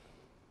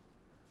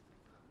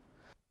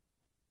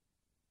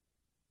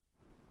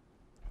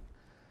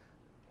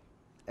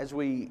As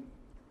we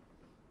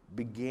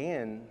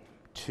began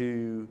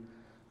to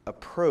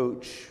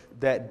approach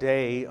that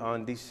day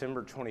on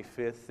December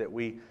 25th that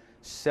we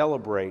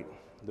celebrate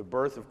the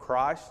birth of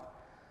Christ,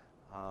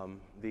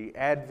 the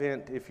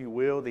Advent, if you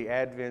will, the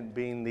Advent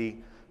being the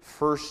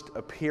first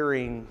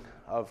appearing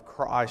of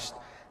Christ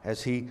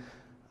as He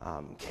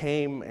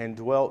came and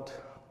dwelt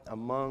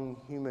among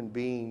human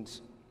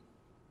beings,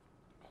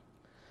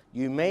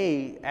 you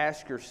may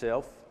ask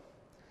yourself,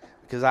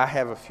 because I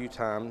have a few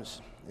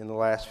times in the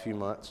last few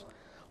months,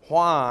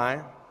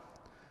 why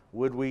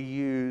would we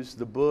use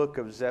the book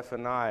of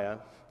Zephaniah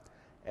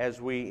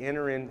as we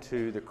enter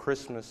into the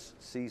Christmas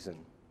season?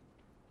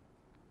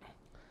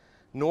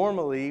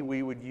 Normally,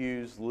 we would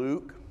use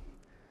Luke.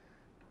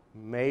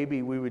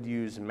 Maybe we would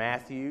use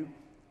Matthew.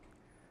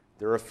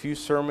 There are a few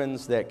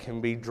sermons that can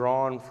be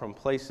drawn from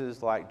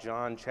places like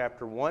John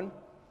chapter 1.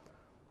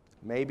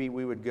 Maybe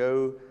we would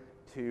go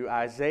to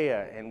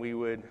Isaiah and we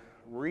would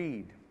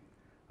read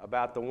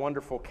about the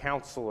wonderful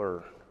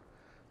counselor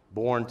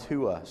born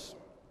to us.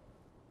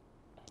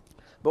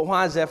 But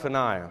why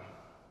Zephaniah?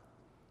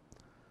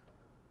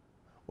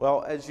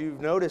 Well, as you've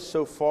noticed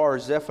so far,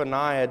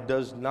 Zephaniah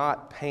does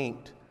not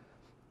paint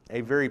a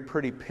very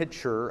pretty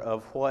picture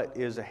of what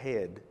is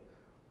ahead.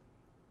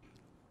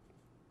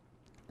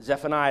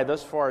 Zephaniah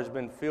thus far has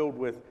been filled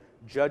with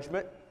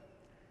judgment.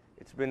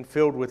 It's been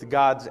filled with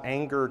God's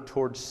anger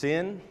towards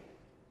sin.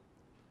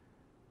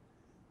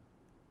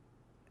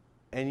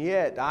 And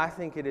yet, I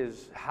think it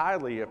is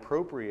highly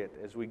appropriate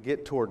as we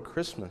get toward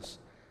Christmas.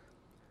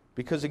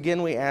 Because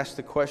again, we ask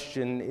the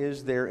question,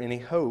 is there any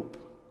hope?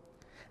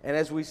 And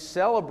as we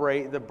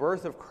celebrate the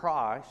birth of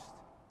Christ,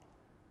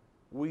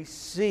 we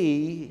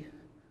see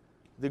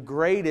the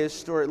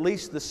greatest, or at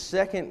least the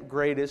second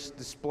greatest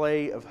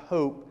display of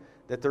hope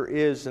that there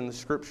is in the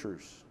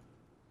Scriptures.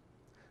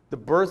 The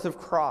birth of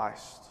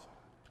Christ,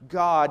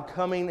 God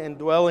coming and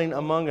dwelling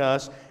among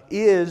us,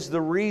 is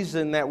the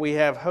reason that we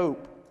have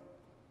hope.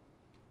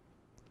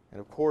 And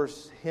of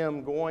course,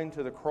 Him going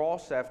to the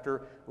cross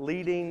after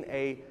leading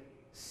a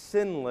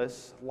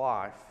sinless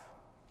life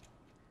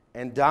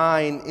and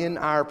dying in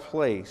our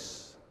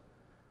place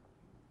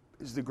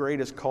is the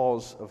greatest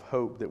cause of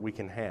hope that we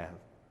can have.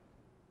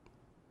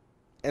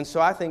 And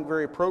so I think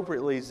very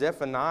appropriately,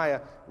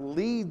 Zephaniah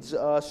leads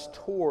us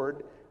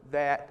toward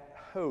that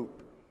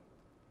hope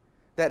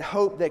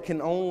that can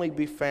only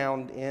be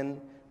found in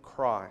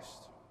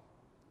Christ.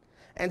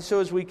 And so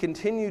as we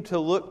continue to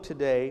look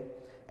today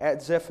at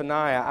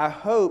Zephaniah, I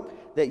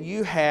hope that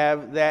you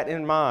have that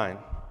in mind.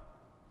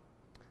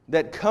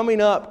 That coming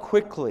up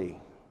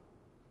quickly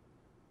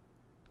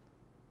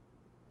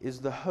is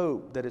the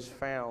hope that is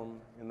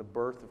found in the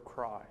birth of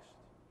Christ.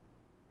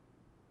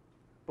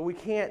 But we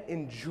can't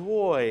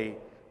enjoy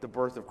the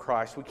birth of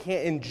Christ. We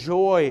can't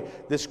enjoy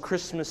this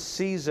Christmas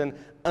season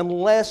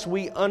unless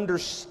we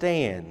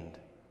understand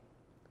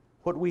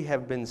what we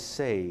have been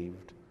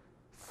saved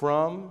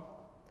from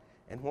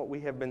and what we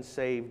have been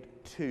saved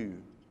to.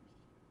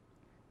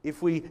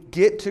 If we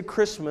get to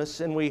Christmas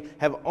and we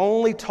have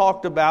only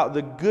talked about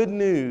the good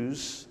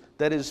news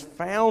that is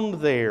found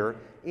there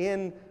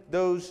in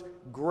those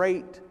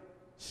great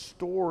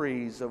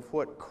stories of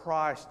what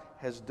Christ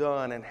has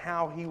done and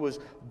how He was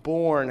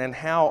born and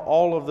how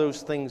all of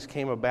those things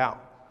came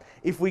about,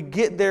 if we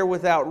get there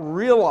without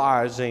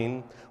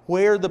realizing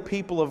where the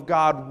people of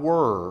God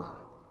were,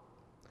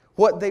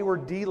 what they were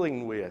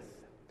dealing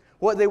with,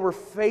 what they were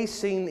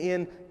facing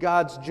in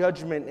God's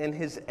judgment and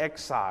His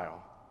exile,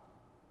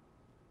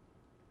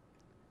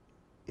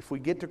 if we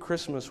get to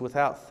Christmas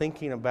without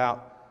thinking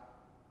about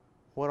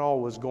what all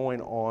was going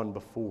on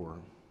before,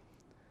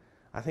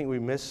 I think we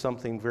miss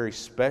something very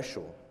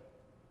special.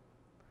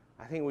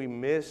 I think we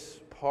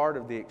miss part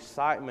of the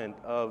excitement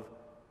of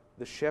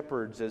the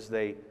shepherds as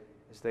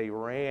they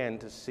ran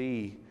to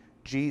see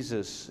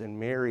Jesus and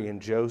Mary and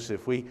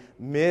Joseph. We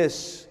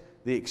miss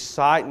the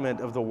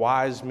excitement of the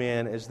wise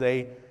men as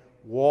they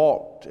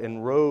walked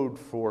and rode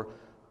for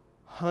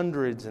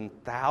hundreds and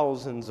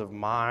thousands of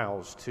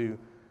miles to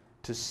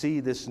see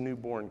this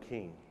newborn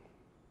king.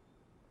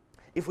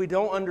 If we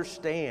don't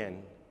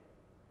understand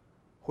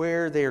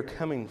where they are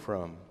coming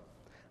from,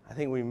 I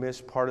think we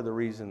miss part of the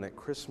reason that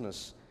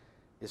Christmas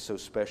is so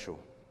special.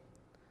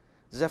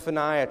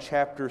 Zephaniah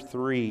chapter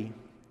 3,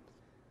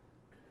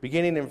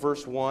 beginning in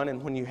verse 1,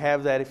 and when you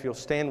have that, if you'll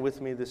stand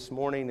with me this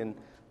morning in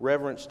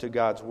reverence to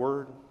God's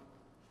Word.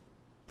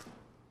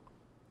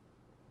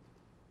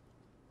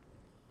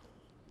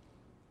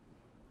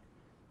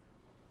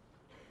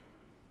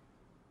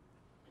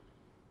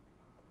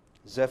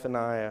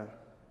 Zephaniah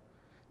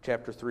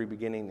chapter 3,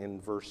 beginning in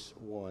verse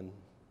 1.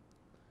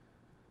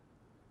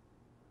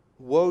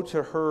 Woe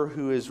to her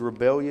who is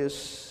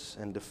rebellious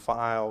and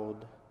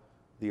defiled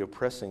the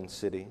oppressing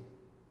city.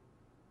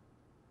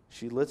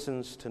 She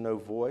listens to no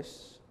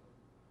voice.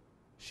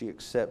 She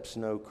accepts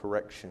no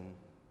correction.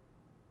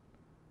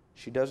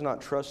 She does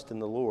not trust in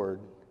the Lord.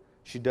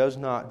 She does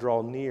not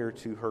draw near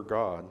to her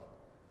God.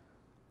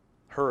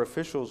 Her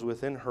officials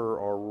within her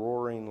are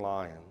roaring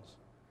lions.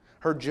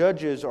 Her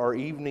judges are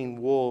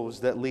evening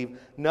wolves that leave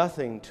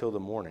nothing till the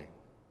morning.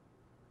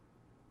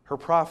 Her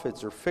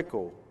prophets are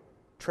fickle,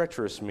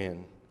 treacherous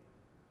men.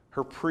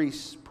 Her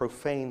priests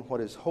profane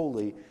what is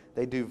holy.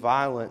 They do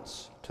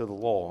violence to the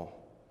law.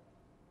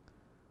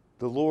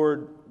 The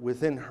Lord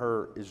within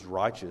her is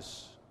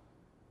righteous.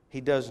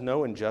 He does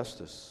no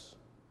injustice.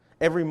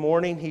 Every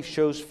morning He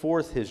shows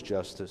forth His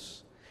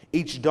justice.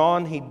 Each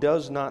dawn He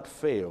does not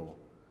fail,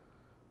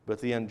 but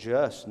the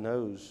unjust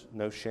knows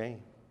no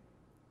shame.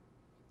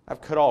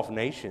 I've cut off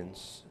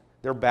nations.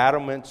 Their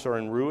battlements are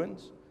in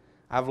ruins.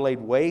 I've laid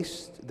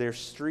waste their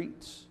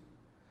streets,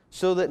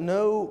 so that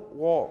no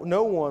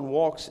one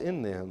walks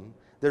in them.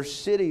 Their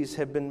cities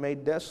have been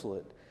made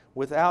desolate,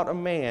 without a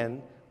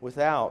man,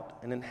 without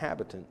an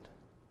inhabitant.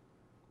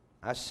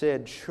 I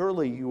said,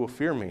 surely you will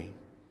fear me.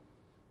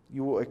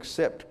 You will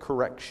accept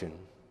correction.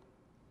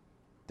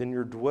 Then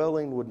your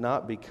dwelling would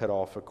not be cut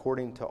off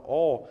according to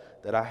all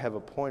that I have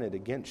appointed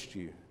against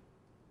you.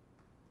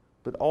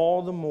 But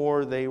all the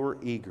more they were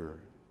eager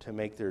to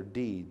make their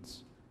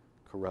deeds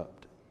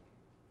corrupt.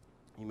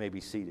 You may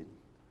be seated.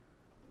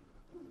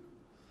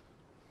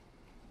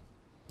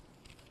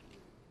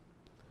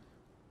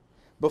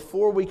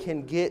 Before we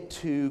can get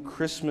to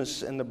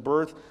Christmas and the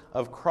birth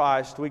of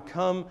Christ, we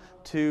come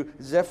to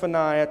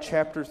Zephaniah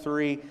chapter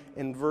 3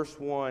 and verse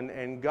 1,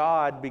 and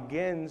God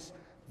begins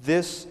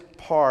this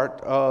part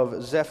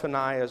of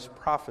Zephaniah's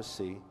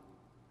prophecy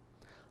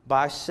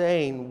by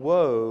saying,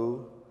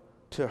 "Woe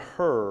to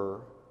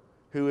her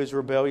who is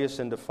rebellious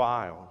and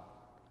defiled."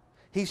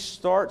 He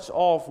starts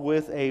off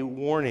with a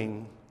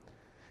warning.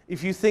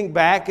 If you think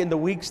back in the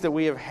weeks that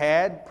we have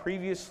had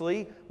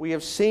previously, we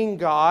have seen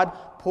God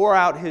pour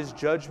out His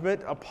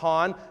judgment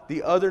upon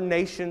the other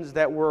nations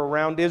that were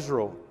around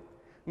Israel.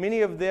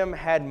 Many of them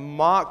had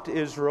mocked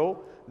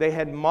Israel. They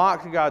had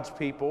mocked God's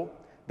people.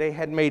 They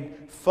had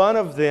made fun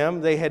of them.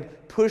 They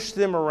had pushed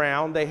them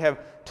around. They have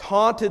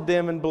taunted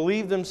them and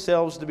believed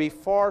themselves to be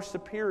far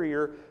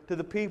superior to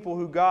the people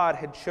who God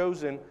had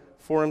chosen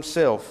for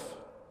Himself.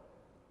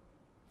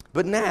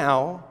 But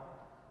now,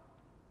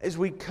 as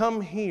we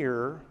come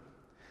here,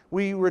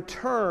 we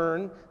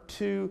return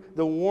to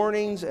the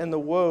warnings and the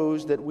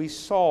woes that we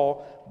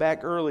saw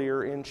back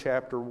earlier in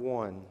chapter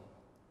 1.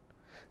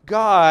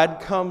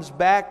 God comes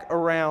back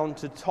around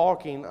to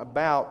talking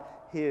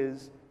about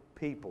His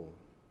people.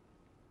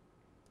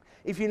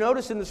 If you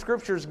notice in the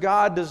Scriptures,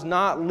 God does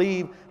not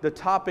leave the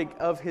topic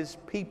of His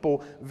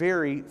people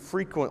very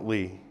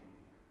frequently.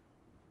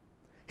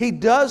 He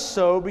does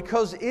so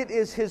because it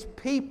is His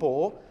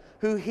people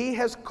who He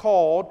has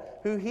called,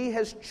 who He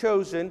has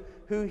chosen,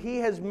 who He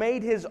has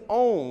made His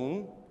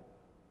own,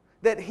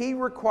 that He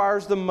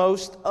requires the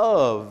most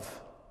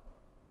of.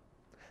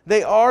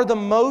 They are the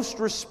most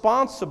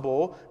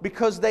responsible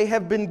because they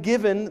have been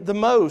given the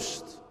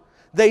most.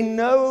 They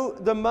know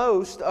the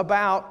most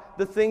about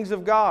the things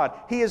of God.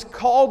 He has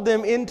called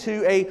them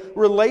into a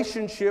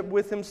relationship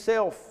with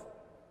Himself.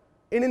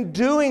 And in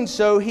doing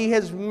so, He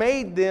has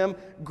made them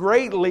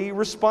greatly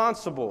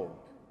responsible.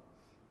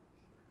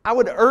 I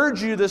would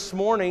urge you this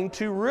morning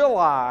to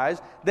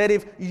realize that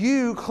if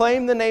you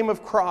claim the name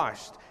of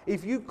Christ,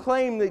 if you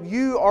claim that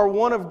you are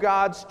one of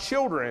God's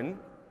children,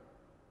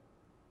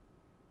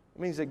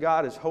 it means that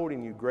God is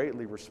holding you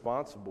greatly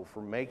responsible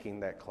for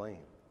making that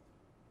claim.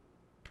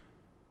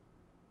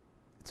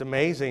 It's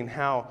amazing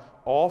how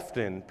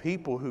often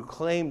people who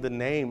claim the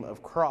name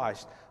of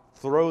Christ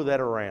throw that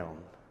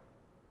around.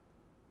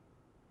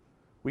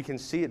 We can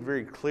see it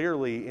very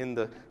clearly in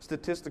the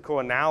statistical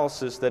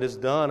analysis that is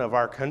done of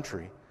our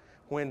country.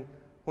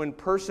 When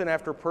person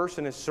after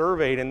person is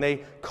surveyed and they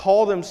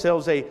call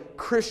themselves a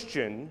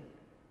Christian,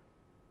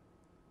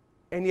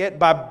 and yet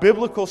by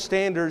biblical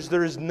standards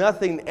there is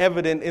nothing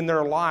evident in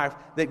their life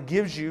that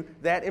gives you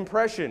that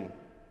impression.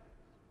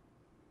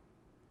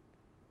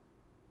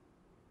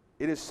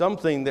 It is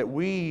something that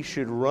we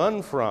should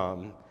run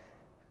from,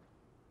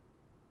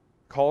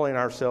 calling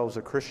ourselves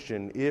a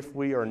Christian, if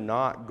we are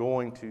not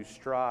going to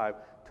strive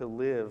to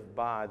live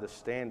by the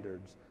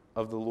standards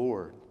of the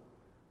Lord.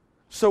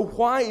 So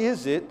why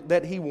is it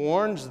that He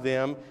warns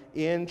them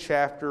in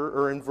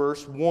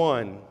verse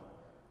 1?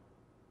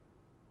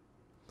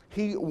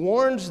 He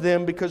warns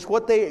them because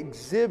what they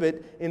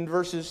exhibit in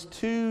verses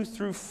 2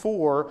 through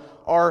 4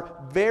 are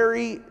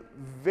very,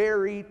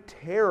 very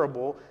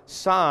terrible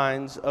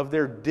signs of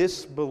their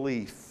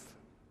disbelief.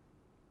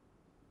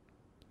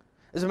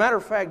 As a matter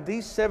of fact,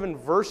 these 7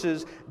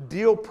 verses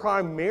deal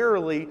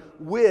primarily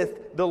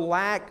with the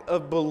lack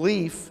of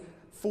belief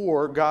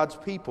for God's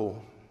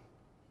people.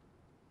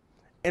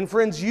 And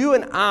friends, you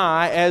and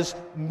I, as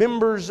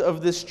members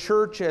of this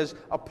church, as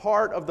a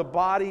part of the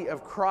body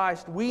of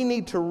Christ, we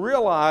need to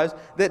realize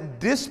that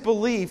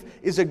disbelief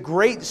is a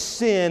great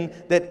sin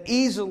that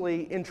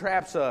easily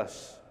entraps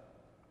us.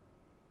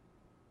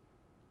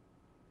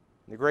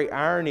 The great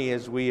irony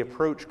as we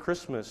approach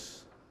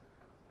Christmas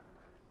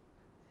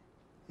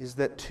is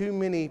that too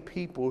many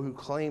people who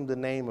claim the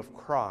name of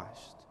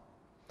Christ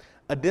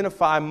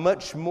identify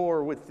much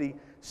more with the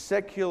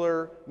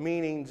secular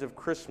meanings of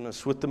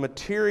Christmas, with the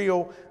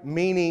material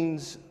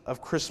meanings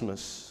of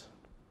Christmas,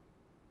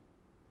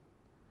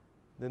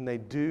 than they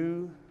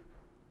do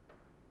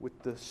with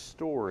the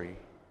story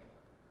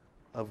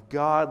of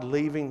God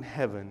leaving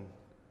heaven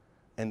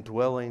and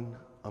dwelling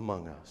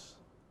among us.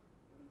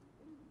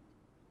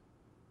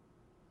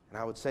 And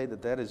I would say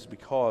that that is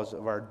because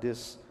of our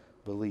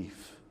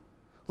disbelief.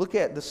 Look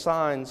at the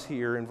signs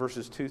here in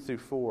verses 2 through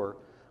 4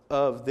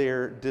 of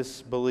their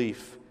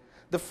disbelief.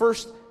 The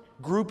first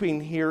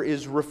grouping here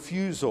is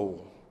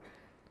refusal.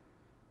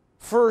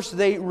 First,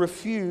 they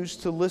refuse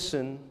to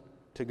listen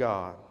to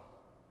God.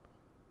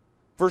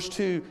 Verse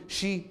 2,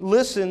 she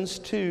listens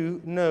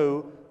to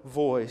no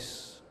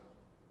voice.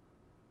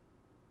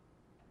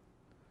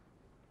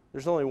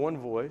 There's only one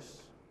voice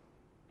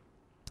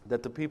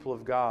that the people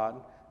of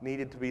God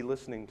needed to be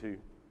listening to.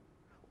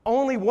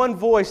 Only one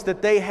voice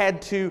that they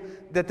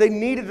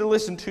needed to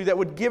listen to that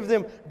would give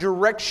them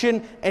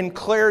direction and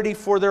clarity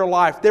for their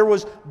life. There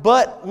was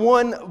but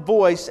one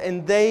voice,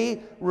 and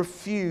they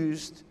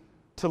refused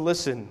to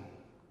listen.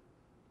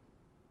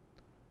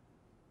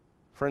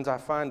 Friends, I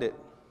find it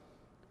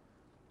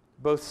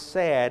both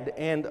sad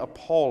and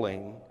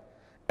appalling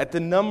at the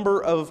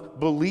number of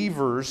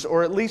believers,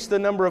 or at least the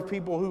number of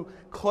people who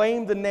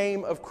claim the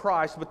name of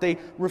Christ, but they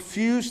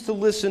refuse to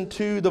listen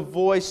to the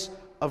voice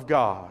of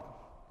God.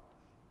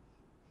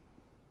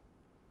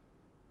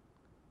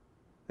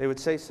 They would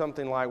say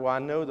something like, well, I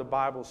know the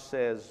Bible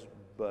says,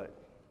 but.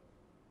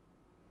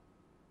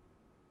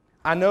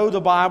 I know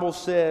the Bible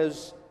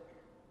says,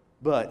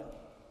 but.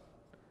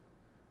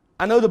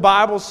 I know the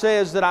Bible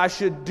says that I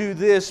should do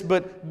this,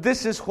 but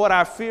this is what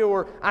I feel.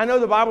 Or I know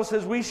the Bible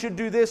says we should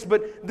do this,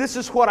 but this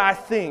is what I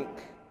think.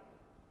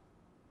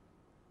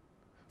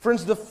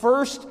 Friends, the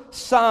first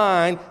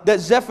sign that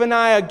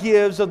Zephaniah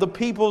gives of the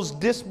people's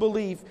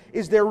disbelief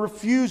is their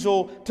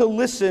refusal to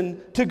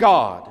listen to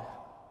God.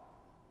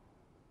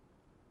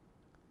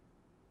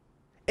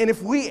 And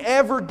if we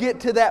ever get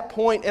to that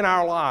point in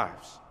our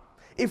lives,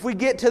 if we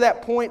get to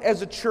that point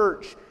as a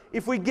church,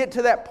 if we get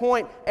to that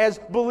point as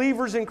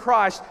believers in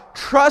Christ,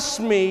 trust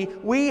me,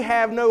 we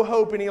have no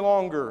hope any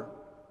longer.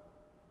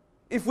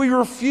 If we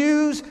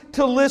refuse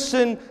to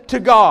listen to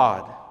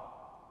God,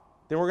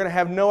 then we're going to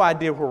have no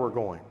idea where we're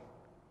going.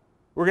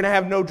 We're going to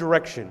have no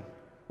direction.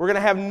 We're going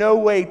to have no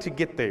way to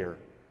get there.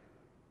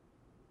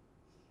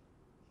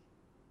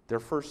 Their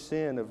first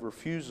sin of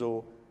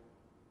refusal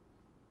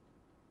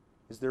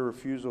is their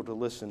refusal to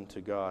listen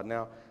to God.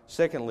 Now,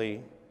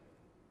 secondly,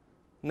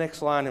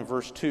 next line in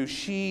verse 2,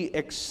 she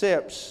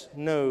accepts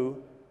no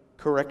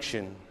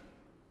correction.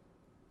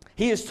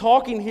 He is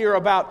talking here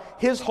about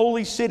His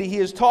holy city. He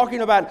is talking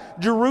about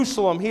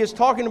Jerusalem. He is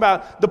talking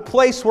about the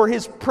place where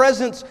His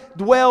presence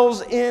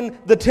dwells in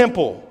the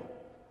temple.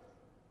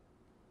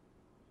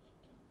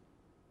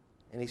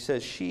 And he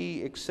says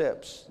she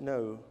accepts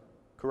no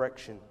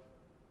correction.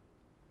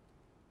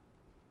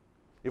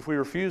 If we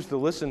refuse to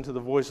listen to the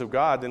voice of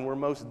God, then we're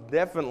most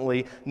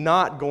definitely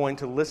not going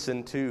to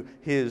listen to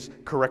His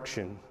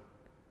correction.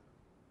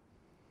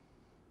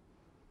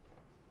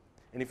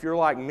 And if you're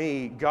like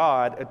me,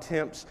 God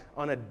attempts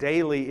on a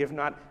daily, if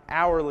not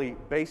hourly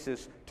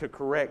basis to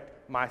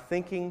correct my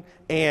thinking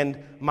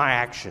and my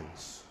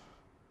actions.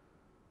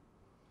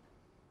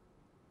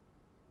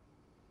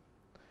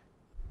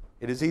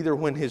 It is either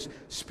when His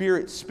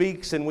Spirit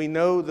speaks and we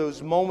know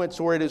those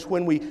moments, or it is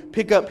when we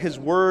pick up His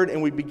Word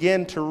and we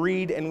begin to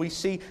read and we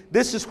see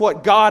this is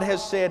what God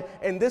has said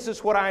and this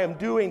is what I am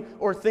doing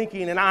or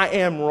thinking and I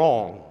am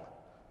wrong.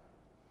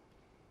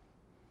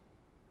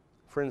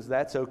 Friends,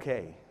 that's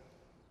okay.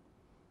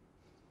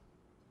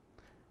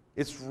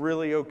 It's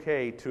really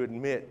okay to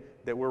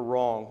admit that we're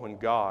wrong when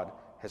God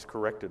has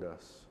corrected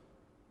us.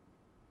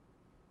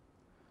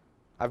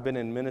 I've been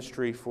in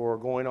ministry for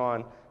going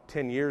on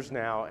 10 years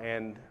now,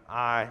 and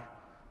I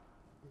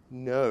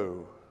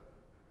know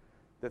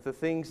that the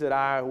things that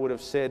I would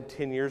have said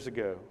 10 years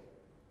ago,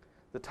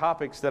 the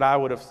topics that I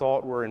would have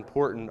thought were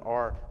important,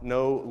 are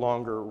no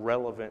longer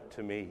relevant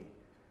to me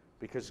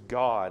because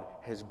God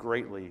has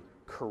greatly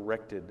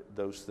corrected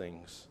those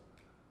things.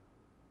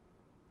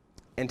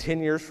 And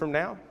 10 years from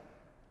now,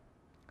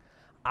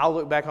 I'll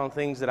look back on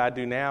things that I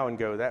do now and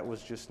go, that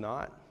was just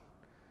not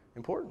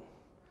important.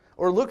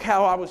 Or look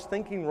how I was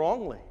thinking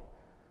wrongly.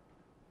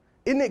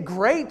 Isn't it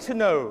great to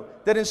know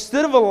that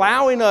instead of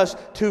allowing us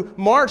to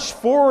march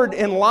forward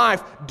in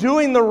life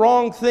doing the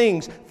wrong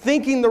things,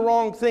 thinking the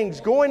wrong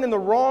things, going in the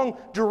wrong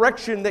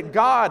direction, that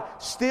God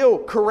still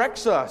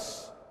corrects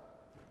us?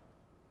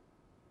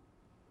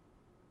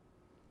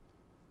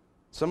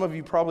 Some of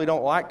you probably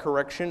don't like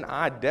correction.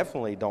 I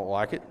definitely don't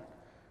like it.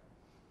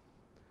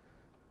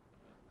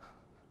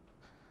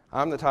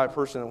 I'm the type of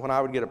person that when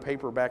I would get a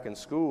paper back in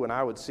school and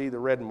I would see the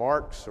red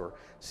marks or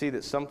see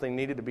that something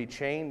needed to be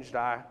changed,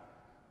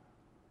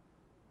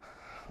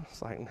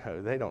 it's like,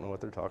 no, they don't know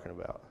what they're talking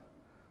about.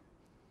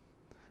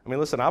 I mean,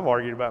 listen, I've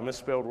argued about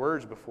misspelled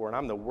words before, and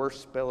I'm the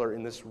worst speller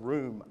in this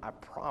room, I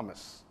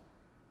promise.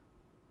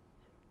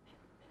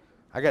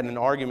 I got in an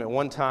argument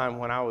one time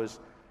when I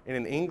was in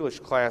an English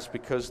class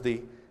because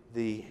the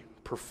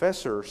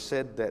professor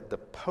said that the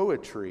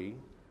poetry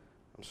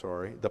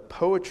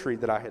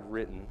that I had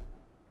written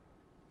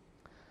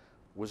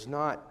was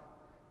not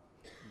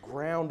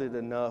grounded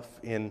enough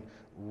in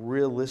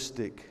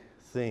realistic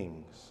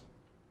things.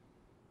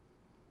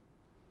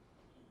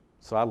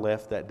 So I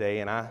left that day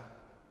and I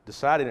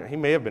decided, he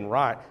may have been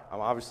right. I'm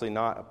obviously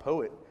not a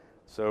poet,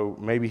 so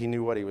maybe he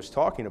knew what he was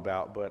talking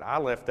about, but I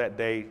left that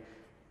day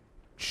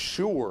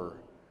sure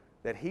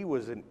that he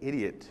was an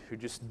idiot who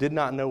just did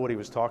not know what he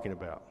was talking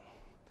about.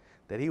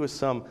 That he was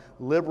some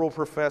liberal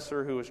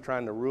professor who was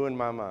trying to ruin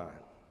my mind.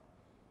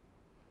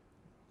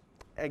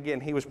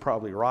 Again, he was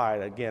probably right.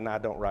 Again, I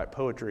don't write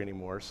poetry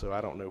anymore, so I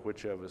don't know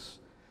which of us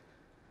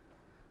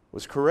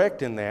was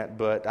correct in that,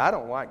 but I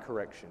don't like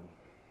correction.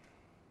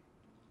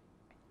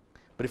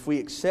 But if we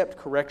accept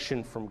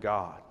correction from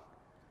God,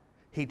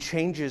 He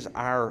changes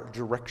our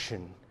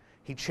direction.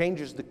 He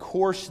changes the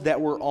course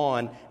that we're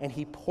on, and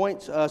He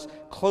points us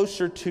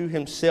closer to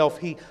Himself.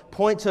 He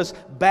points us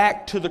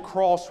back to the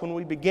cross when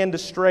we begin to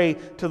stray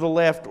to the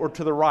left or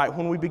to the right.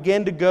 When we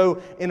begin to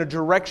go in a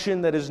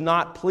direction that is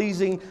not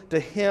pleasing to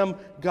Him,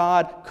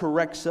 God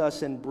corrects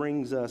us and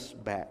brings us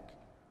back.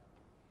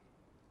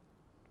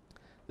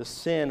 The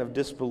sin of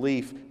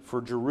disbelief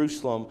for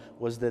Jerusalem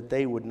was that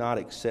they would not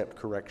accept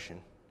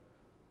correction.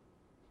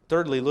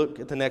 Thirdly, look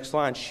at the next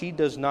line. She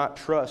does not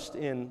trust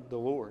in the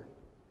Lord.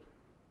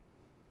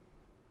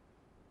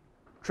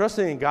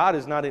 Trusting in God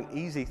is not an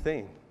easy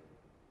thing.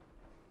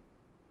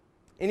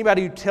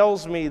 Anybody who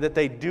tells me that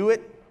they do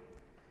it,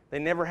 they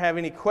never have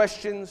any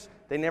questions,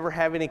 they never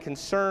have any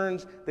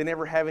concerns, they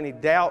never have any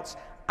doubts,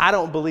 I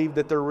don't believe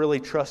that they're really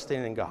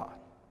trusting in God.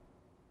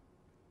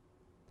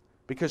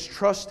 Because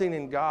trusting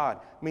in God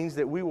means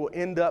that we will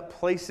end up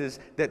places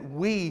that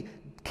we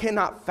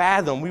cannot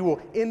fathom. We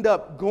will end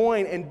up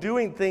going and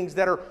doing things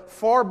that are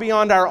far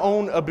beyond our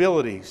own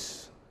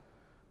abilities.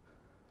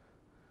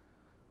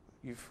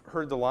 You've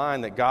heard the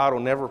line that God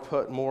will never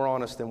put more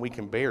on us than we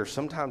can bear.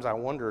 Sometimes I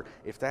wonder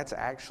if that's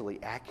actually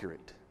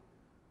accurate.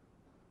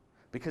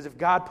 Because if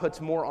God puts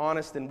more on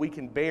us than we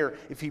can bear,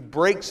 if He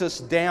breaks us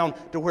down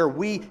to where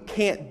we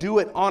can't do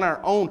it on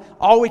our own,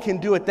 all we can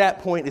do at that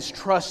point is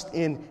trust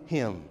in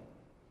Him.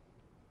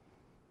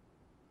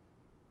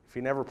 If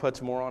He never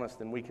puts more on us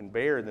than we can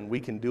bear, then we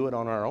can do it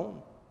on our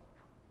own.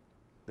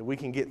 That we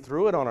can get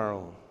through it on our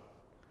own.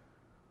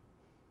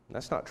 And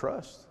that's not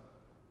trust.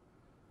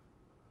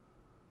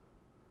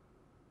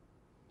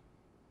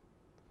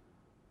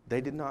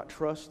 They did not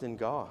trust in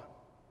God.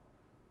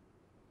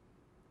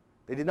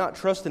 They did not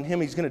trust in Him.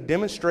 He's going to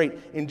demonstrate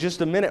in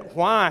just a minute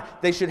why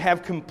they should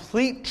have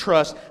complete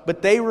trust,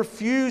 but they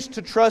refused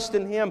to trust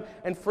in Him.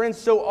 And friends,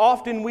 so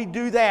often we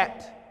do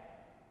that.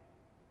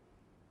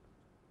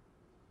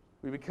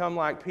 We become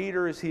like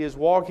Peter as he is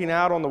walking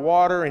out on the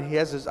water and he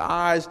has his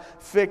eyes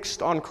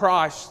fixed on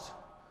Christ.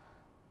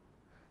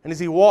 And as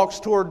he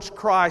walks towards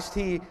Christ,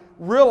 he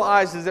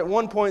realizes at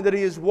one point that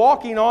he is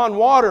walking on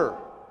water.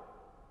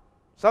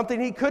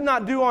 Something he could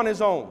not do on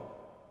his own.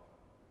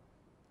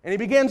 And he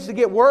begins to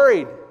get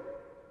worried.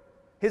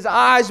 His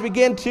eyes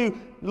begin to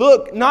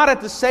look not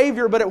at the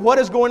Savior, but at what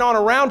is going on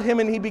around him,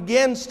 and he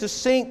begins to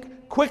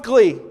sink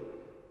quickly.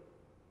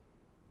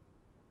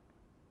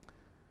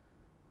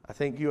 I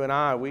think you and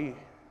I, we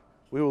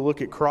will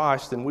look at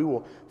Christ and we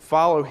will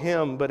follow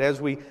Him, but as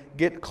we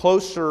get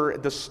closer,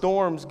 the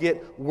storms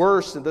get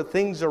worse, and the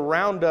things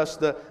around us,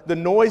 the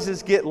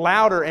noises get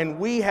louder, and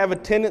we have a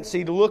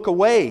tendency to look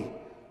away.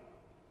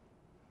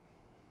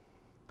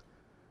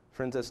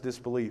 Friends, that's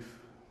disbelief.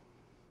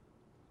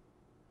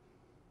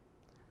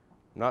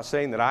 I'm not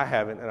saying that I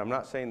haven't, and I'm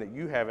not saying that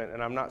you haven't,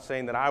 and I'm not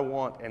saying that I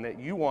want and that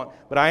you want,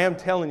 but I am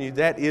telling you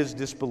that is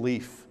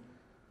disbelief.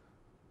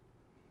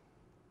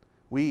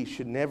 We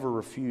should never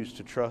refuse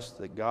to trust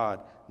that God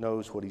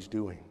knows what He's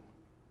doing,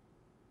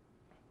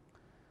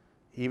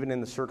 even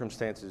in the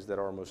circumstances that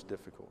are most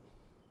difficult.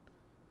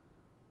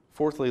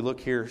 Fourthly, look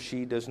here,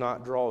 she does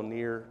not draw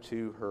near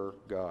to her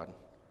God.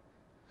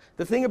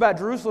 The thing about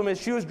Jerusalem is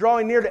she was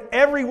drawing near to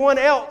everyone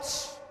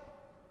else.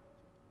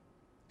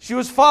 She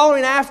was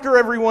following after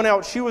everyone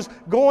else. She was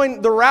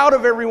going the route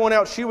of everyone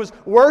else. She was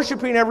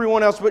worshiping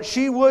everyone else, but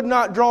she would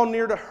not draw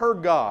near to her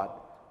God.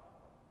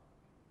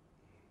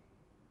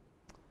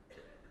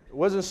 It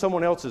wasn't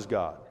someone else's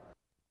God.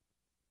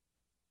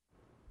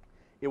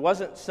 It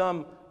wasn't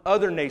some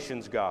other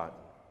nation's God.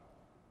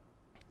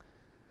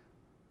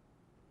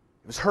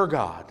 It was her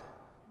God.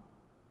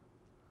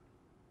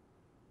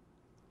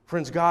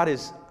 Friends, God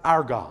is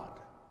our God.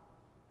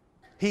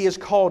 He has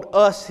called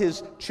us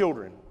His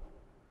children.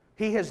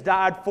 He has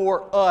died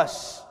for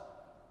us.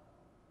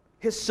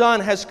 His Son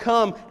has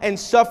come and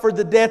suffered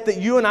the death that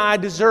you and I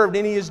deserved,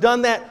 and He has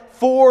done that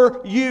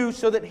for you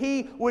so that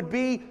He would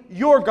be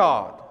your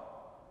God.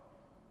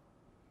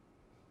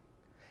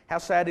 How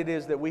sad it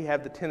is that we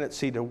have the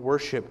tendency to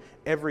worship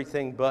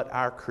everything but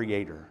our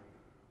Creator.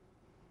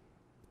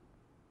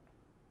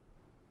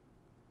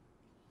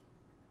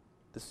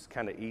 This is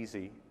kind of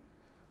easy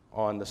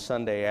on the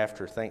Sunday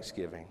after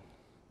Thanksgiving.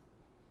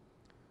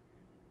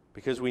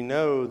 Because we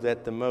know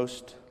that the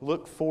most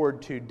looked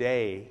forward to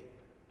day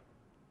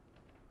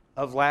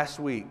of last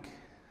week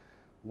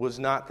was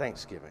not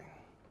Thanksgiving,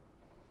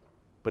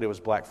 but it was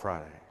Black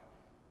Friday.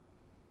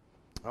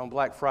 On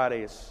Black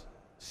Friday is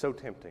so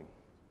tempting.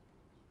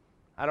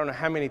 I don't know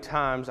how many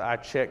times I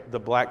checked the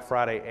Black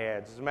Friday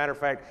ads. As a matter of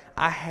fact,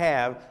 I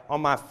have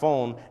on my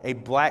phone a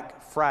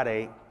Black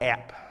Friday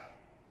app.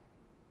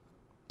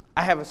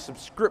 I have a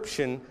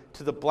subscription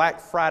to the Black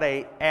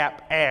Friday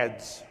app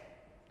ads.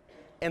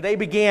 And they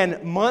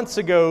began months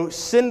ago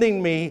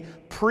sending me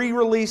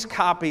pre-release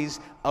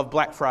copies of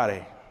Black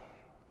Friday.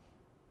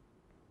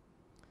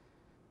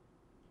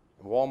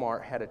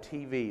 Walmart had a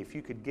TV. If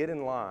you could get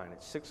in line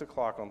at 6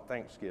 o'clock on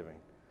Thanksgiving,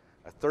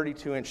 a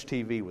 32-inch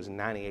TV was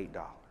 $98.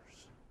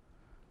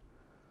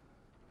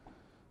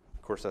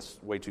 Of course, that's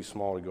way too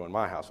small to go in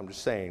my house. I'm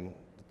just saying,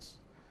 it's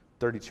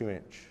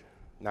 32-inch,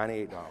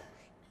 $98.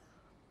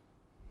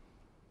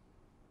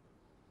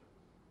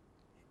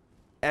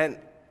 And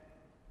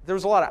there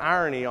was a lot of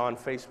irony on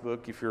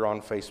Facebook, if you're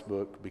on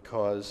Facebook,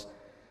 because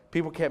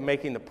people kept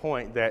making the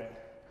point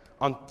that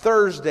on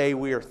Thursday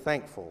we are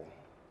thankful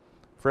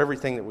for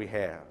everything that we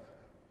have.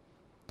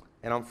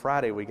 And on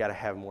Friday we got to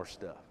have more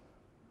stuff.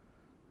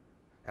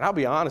 And I'll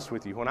be honest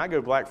with you, when I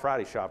go Black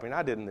Friday shopping,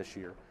 I didn't this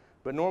year,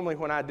 but normally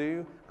when I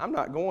do, I'm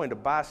not going to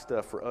buy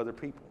stuff for other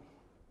people.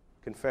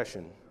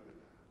 Confession,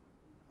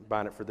 I'm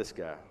buying it for this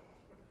guy.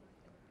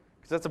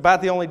 Because that's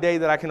about the only day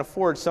that I can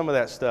afford some of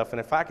that stuff. And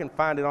if I can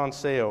find it on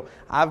sale,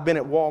 I've been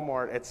at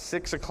Walmart at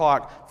 6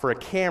 o'clock for a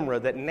camera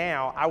that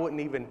now I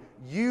wouldn't even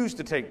use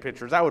to take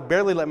pictures. I would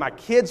barely let my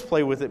kids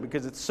play with it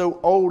because it's so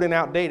old and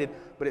outdated.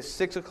 But at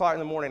 6 o'clock in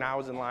the morning, I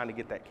was in line to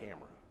get that camera.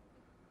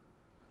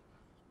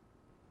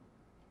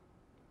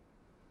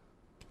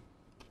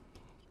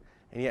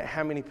 And yet,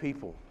 how many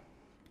people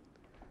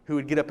who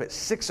would get up at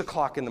 6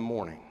 o'clock in the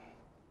morning,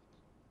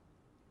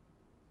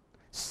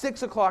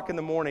 6 o'clock in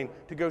the morning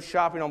to go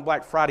shopping on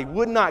Black Friday,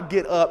 would not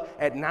get up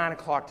at 9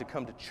 o'clock to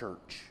come to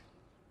church?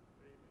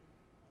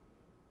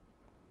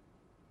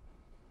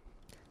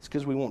 It's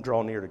because we won't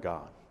draw near to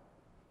God.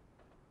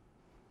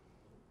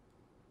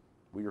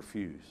 We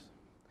refuse.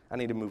 I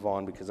need to move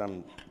on because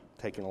I'm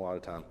taking a lot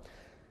of time.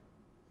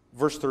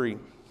 Verse 3.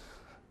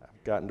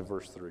 I've gotten to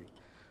verse 3.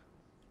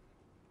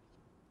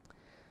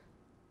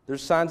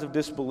 There's signs of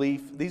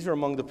disbelief. These are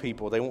among the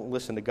people. They won't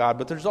listen to God.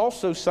 But there's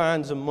also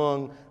signs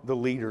among the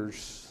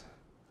leaders.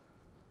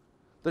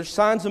 There's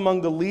signs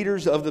among the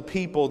leaders of the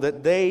people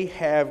that they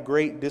have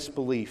great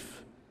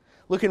disbelief.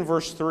 Look in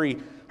verse 3.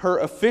 Her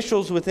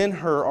officials within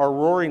her are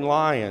roaring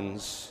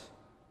lions.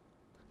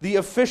 The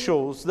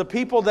officials, the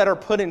people that are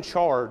put in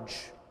charge,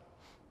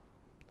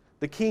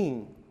 the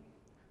king,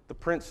 the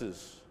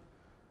princes,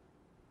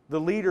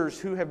 the leaders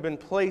who have been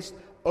placed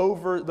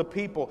over the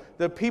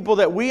people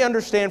that we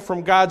understand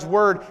from God's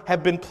Word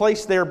have been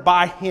placed there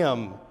by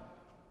Him.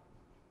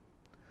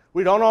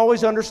 We don't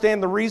always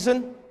understand the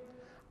reason.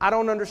 I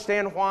don't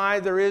understand why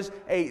there is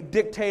a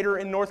dictator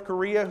in North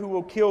Korea who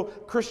will kill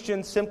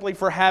Christians simply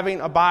for having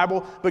a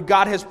Bible, but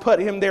God has put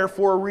him there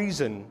for a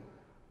reason.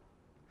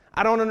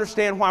 I don't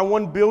understand why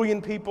 1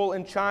 billion people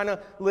in China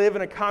live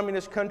in a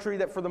communist country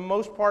that for the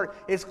most part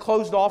is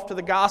closed off to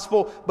the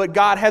gospel, but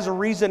God has a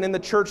reason and the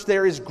church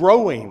there is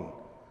growing.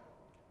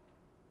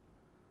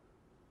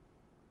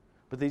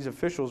 But these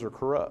officials are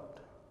corrupt.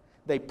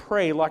 They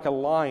prey like a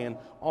lion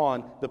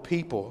on the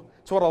people.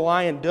 It's what a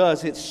lion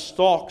does. It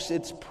stalks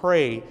its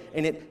prey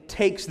and it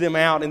takes them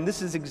out. And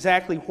this is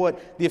exactly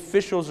what the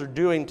officials are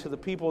doing to the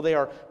people. They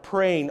are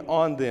preying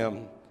on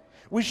them.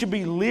 We should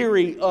be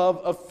leery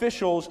of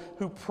officials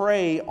who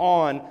prey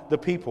on the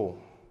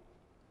people.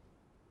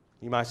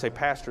 You might say,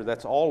 Pastor,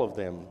 that's all of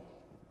them.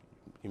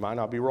 You might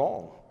not be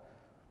wrong.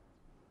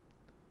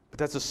 But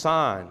that's a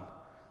sign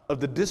of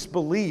the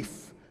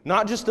disbelief,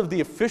 not just of the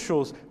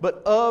officials,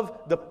 but of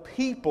the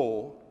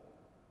people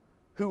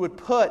who would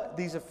put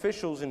these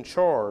officials in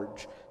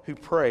charge who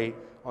prey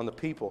on the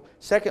people.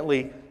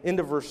 Secondly,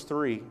 into verse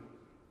 3.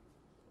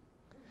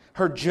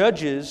 Her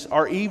judges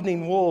are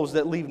evening wolves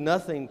that leave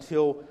nothing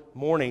till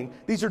morning.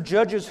 These are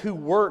judges who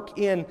work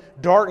in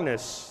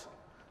darkness.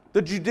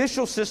 The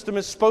judicial system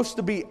is supposed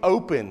to be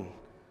open.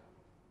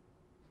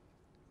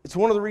 It's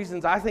one of the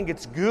reasons I think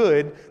it's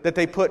good that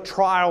they put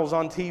trials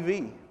on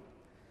TV.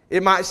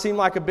 It might seem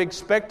like a big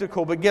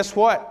spectacle, but guess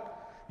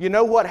what? You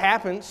know what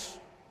happens.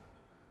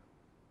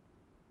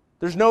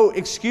 There's no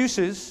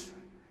excuses.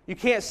 You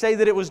can't say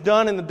that it was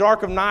done in the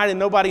dark of night and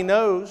nobody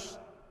knows.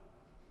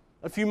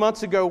 A few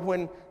months ago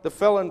when the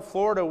fellow in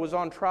Florida was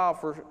on trial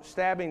for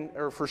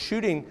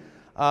shooting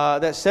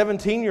that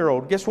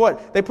 17-year-old, guess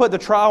what? They put the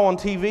trial on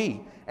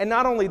TV. And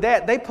not only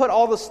that, they put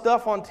all the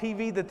stuff on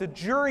TV that the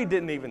jury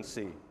didn't even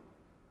see.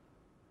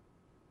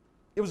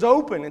 It was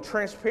open and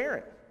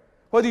transparent.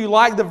 Whether you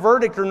like the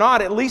verdict or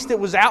not, at least it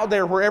was out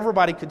there where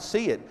everybody could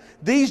see it.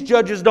 These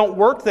judges don't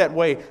work that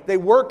way. They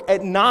work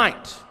at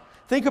night.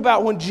 Think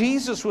about when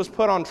Jesus was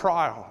put on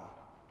trial.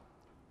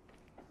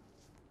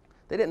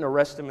 They didn't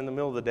arrest him in the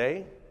middle of the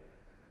day.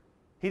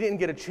 He didn't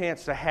get a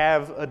chance to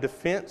have a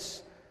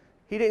defense.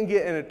 He didn't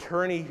get an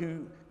attorney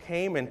who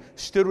came and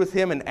stood with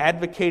him and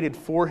advocated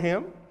for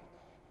him.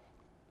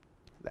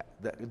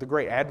 The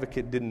great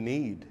advocate didn't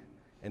need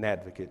an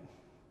advocate.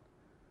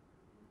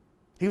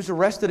 He was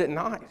arrested at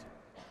night.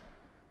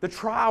 The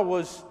trial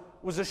was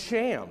a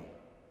sham.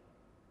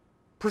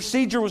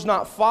 Procedure was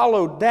not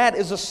followed. That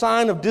is a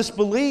sign of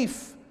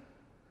disbelief.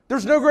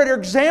 There's no greater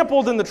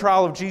example than the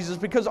trial of Jesus,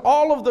 because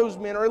all of those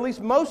men, or at least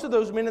most of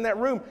those men in that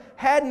room,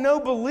 had no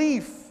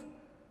belief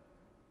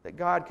that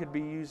God could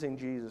be using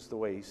Jesus the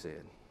way He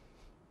said.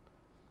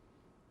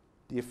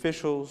 The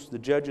officials, the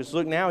judges.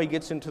 Look, now he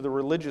gets into the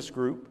religious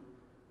group.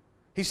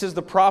 He says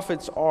the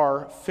prophets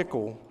are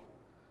fickle.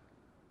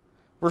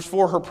 Verse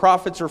 4, her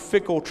prophets are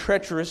fickle,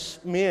 treacherous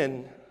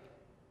men.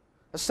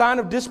 A sign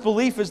of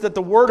disbelief is that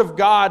the Word of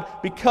God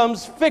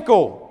becomes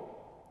fickle.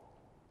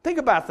 Think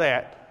about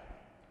that.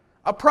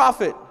 A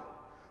prophet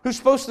who's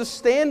supposed to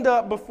stand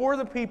up before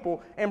the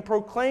people and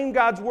proclaim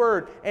God's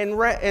Word. And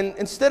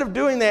instead of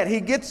doing that, he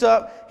gets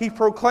up, he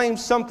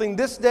proclaims something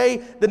this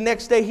day, the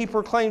next day he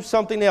proclaims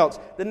something else.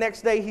 The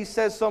next day he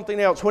says something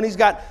else. When he's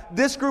got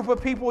this group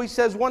of people, he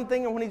says one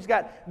thing, and when he's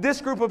got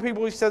this group of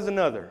people, he says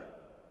another.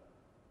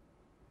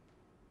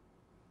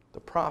 The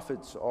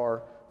prophets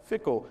are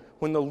fickle.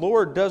 When the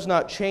Lord does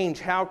not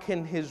change, how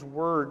can His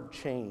Word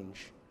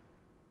change?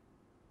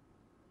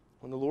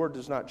 When the Lord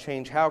does not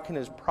change, how can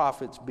His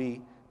prophets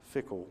be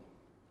fickle?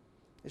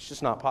 It's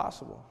just not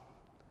possible.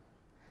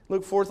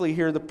 Look fourthly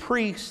here, the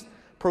priests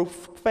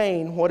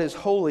profane what is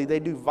holy. They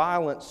do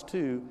violence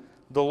to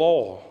the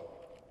law.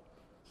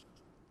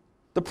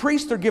 The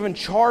priests are given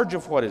charge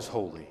of what is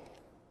holy.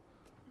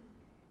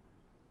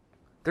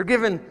 They're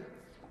given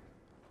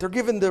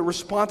the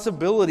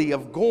responsibility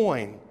of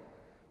going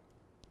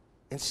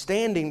and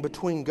standing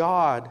between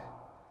God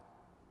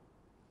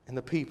and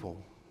the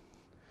people.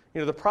 You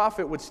know, the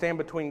prophet would stand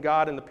between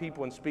God and the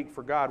people and speak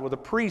for God. Well, the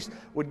priest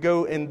would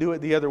go and do it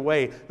the other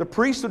way. The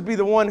priest would be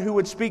the one who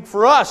would speak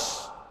for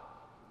us.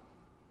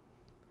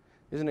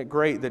 Isn't it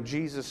great that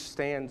Jesus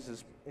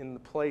stands in the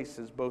place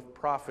as both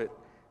prophet,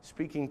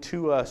 speaking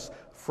to us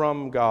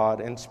from God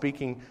and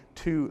speaking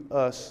to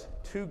us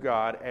to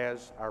God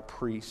as our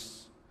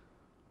priests?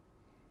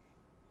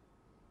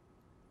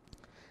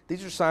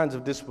 These are signs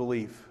of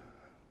disbelief.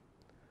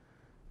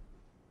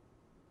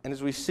 And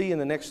as we see in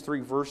the next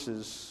 3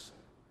 verses,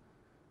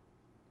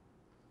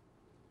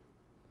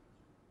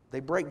 they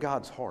break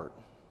God's heart.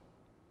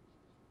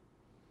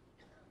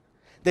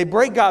 They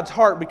break God's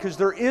heart because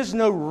there is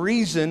no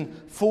reason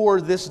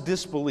for this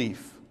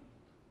disbelief.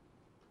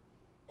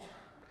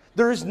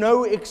 There is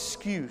no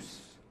excuse.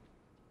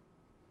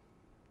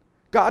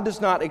 God does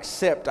not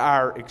accept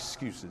our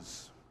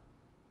excuses.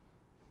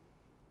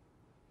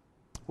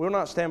 We will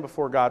not stand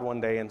before God one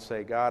day and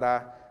say, God,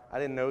 I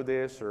didn't know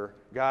this, or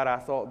God, I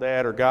thought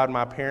that, or God,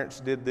 my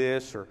parents did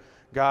this, or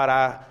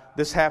God,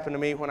 this happened to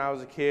me when I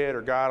was a kid,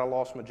 or God, I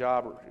lost my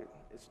job.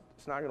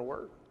 It's not going to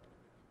work.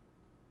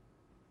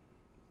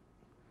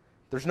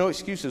 There's no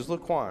excuses.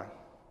 Look why.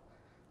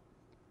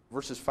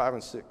 Verses 5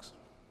 and 6.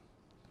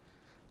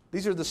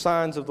 These are the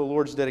signs of the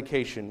Lord's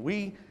dedication.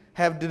 We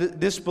have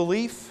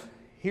disbelief.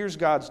 Here's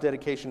God's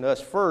dedication to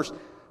us. First,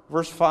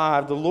 verse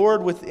 5, the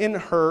Lord within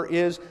her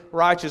is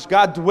righteous.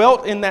 God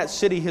dwelt in that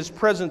city. His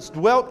presence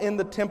dwelt in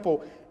the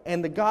temple.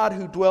 And the God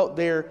who dwelt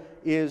there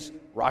is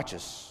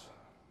righteous.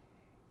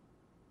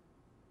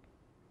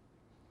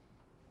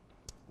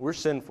 We're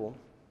sinful.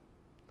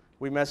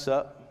 We mess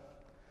up.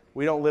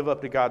 We don't live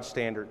up to God's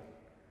standard.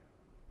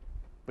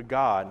 But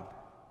God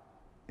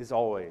is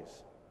always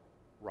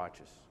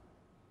righteous.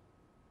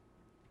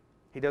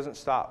 He doesn't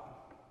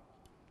stop.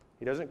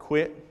 He doesn't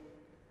quit.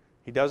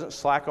 He doesn't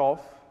slack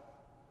off.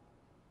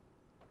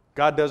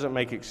 God doesn't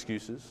make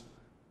excuses.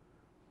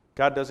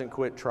 God doesn't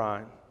quit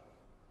trying.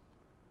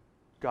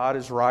 God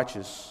is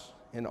righteous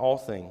in all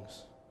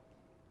things.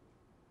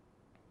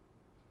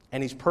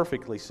 And He's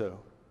perfectly so.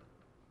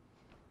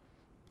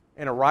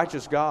 And a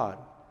righteous God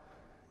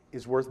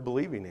is worth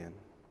believing in.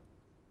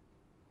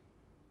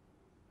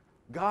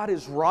 God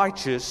is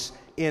righteous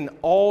in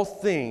all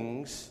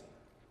things,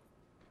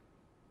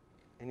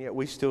 and yet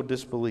we still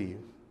disbelieve.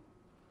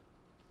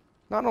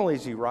 Not only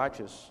is He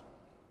righteous,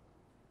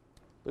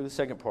 look at the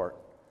second part.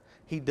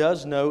 He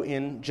does know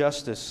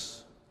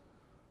injustice.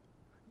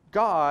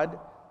 God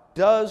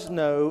does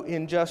know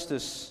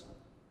injustice.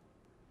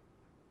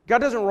 God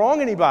doesn't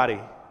wrong anybody.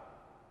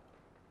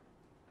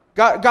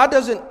 God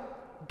doesn't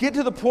get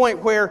to the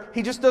point where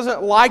He just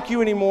doesn't like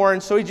you anymore,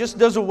 and so He just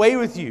does away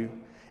with you.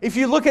 If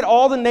you look at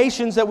all the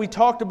nations that we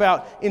talked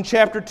about in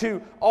chapter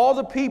 2, all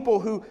the people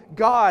who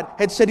God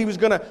had said He was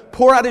going to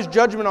pour out His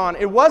judgment on,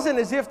 it wasn't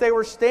as if they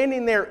were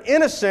standing there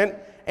innocent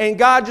and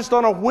God just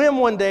on a whim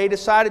one day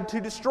decided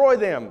to destroy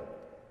them.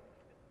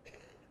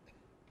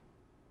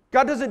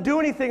 God doesn't do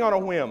anything on a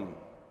whim.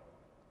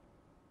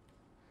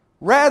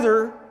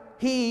 Rather,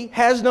 He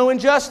has no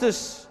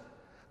injustice.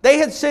 They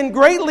had sinned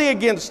greatly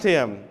against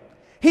Him.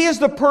 He is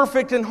the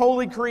perfect and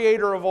holy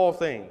Creator of all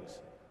things.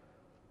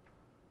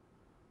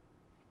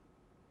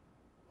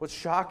 What's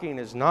shocking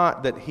is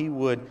not that He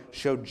would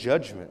show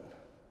judgment,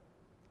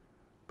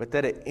 but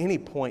that at any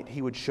point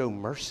He would show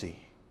mercy.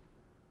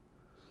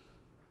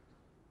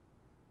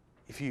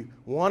 If you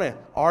want to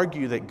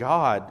argue that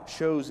God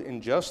shows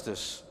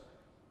injustice,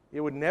 it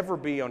would never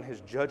be on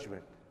His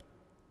judgment.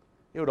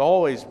 It would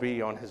always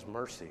be on His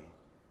mercy.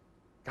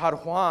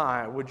 God,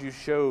 why would you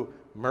show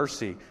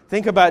mercy?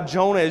 Think about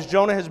Jonah, as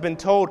Jonah has been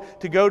told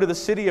to go to the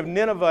city of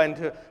Nineveh and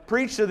to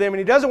preach to them, and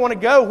he doesn't want to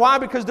go. Why?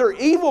 Because they're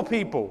evil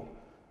people.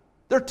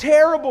 They're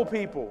terrible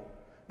people.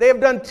 They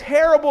have done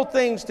terrible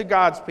things to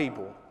God's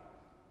people.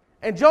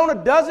 And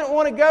Jonah doesn't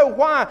want to go.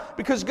 Why?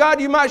 Because God,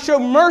 you might show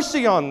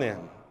mercy on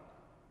them.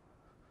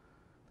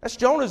 That's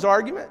Jonah's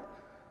argument.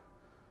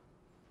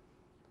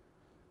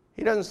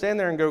 He doesn't stand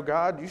there and go,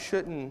 God, you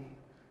shouldn't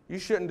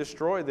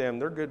destroy them.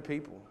 They're good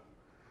people.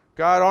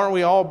 God, aren't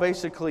we all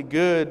basically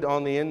good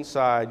on the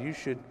inside? You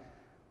should.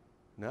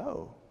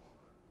 No.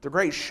 The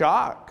great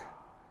shock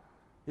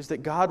is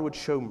that God would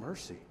show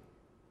mercy.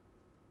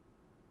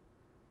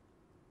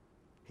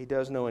 He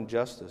does no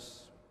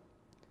injustice.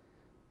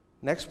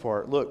 Next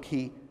part, look,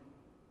 he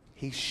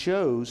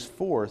shows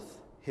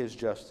forth His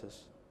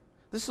justice.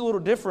 This is a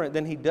little different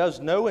than He does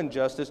no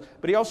injustice,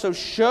 but He also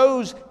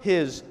shows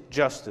His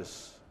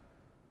justice.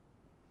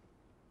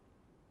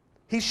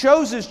 He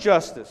shows His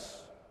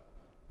justice.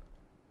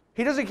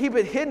 He doesn't keep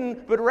it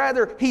hidden, but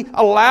rather He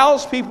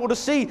allows people to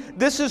see,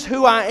 this is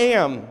who I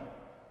am.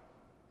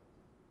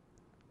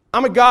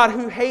 I'm a God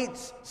who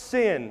hates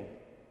sin.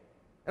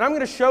 And I'm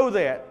going to show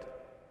that.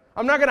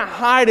 I'm not going to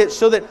hide it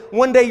so that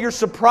one day you're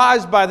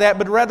surprised by that,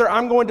 but rather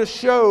I'm going to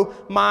show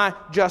my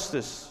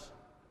justice.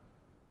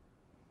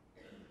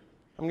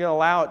 I'm going to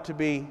allow it to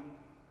be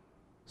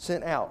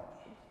sent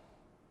out.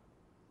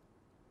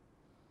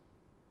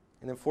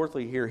 And then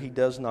fourthly here, He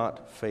does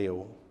not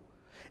fail.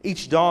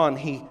 Each dawn,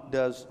 He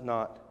does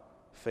not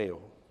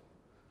fail.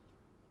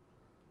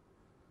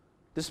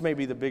 This may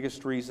be the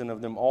biggest reason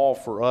of them all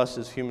for us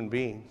as human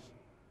beings.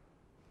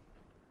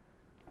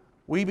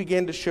 We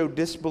begin to show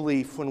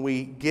disbelief when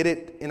we get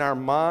it in our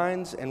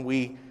minds and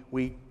we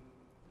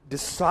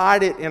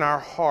decide it in our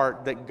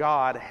heart that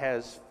God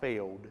has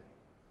failed.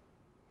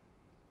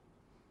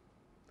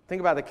 Think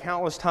about the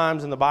countless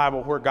times in the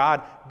Bible where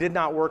God did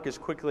not work as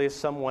quickly as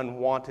someone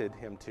wanted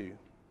Him to.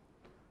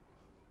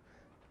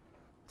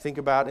 Think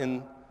about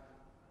in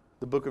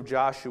the book of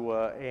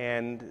Joshua,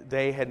 and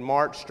they had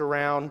marched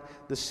around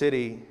the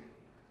city.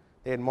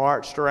 They had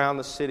marched around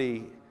the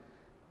city,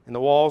 and the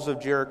walls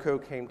of Jericho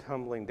came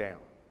tumbling down.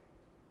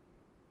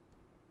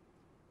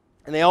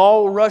 And they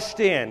all rushed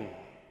in. And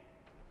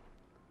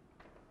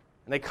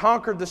they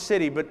conquered the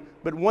city, but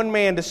one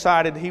man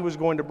decided he was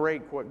going to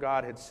break what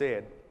God had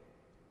said.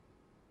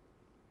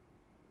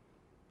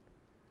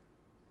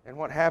 And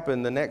what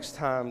happened the next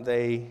time?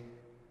 They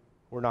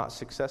were not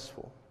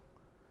successful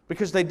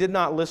because they did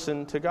not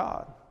listen to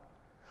God.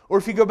 Or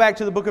if you go back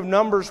to the book of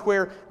Numbers,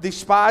 where the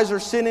spies are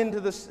sent in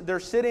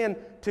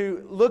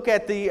to look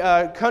at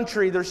the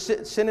country, they're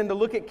sent in to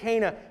look at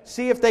Canaan,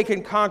 see if they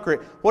can conquer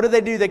it. What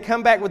do? They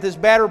come back with this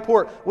bad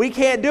report. We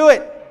can't do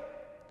it.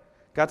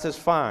 God says,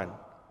 fine.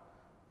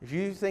 If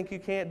you think you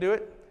can't do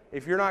it,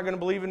 if you're not going to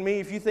believe in me,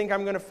 if you think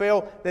I'm going to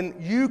fail, then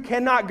you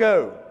cannot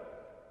go.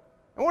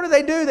 And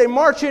what do? They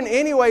march in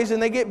anyways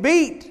and they get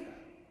beat.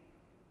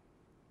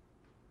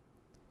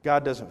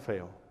 God doesn't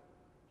fail.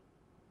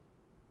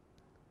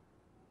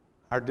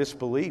 Our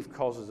disbelief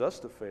causes us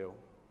to fail.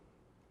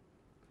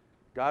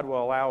 God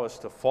will allow us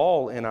to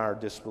fall in our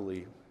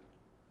disbelief.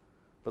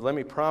 But let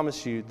me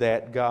promise you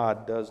that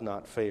God does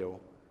not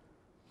fail.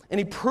 And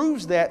He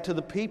proves that to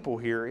the people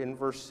here in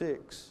verse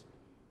 6.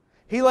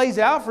 He lays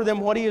out for them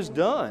what He has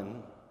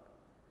done.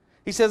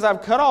 He says,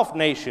 I've cut off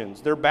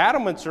nations. Their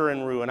battlements are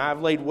in ruin.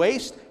 I've laid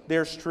waste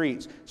their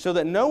streets so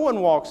that no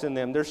one walks in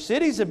them. Their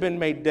cities have been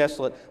made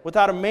desolate,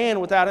 without a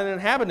man, without an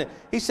inhabitant.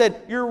 He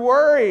said, you're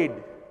worried.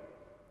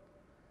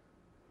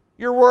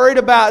 You're worried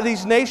about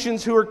these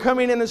nations who are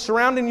coming in and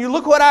surrounding you.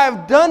 Look what I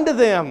have done to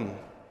them.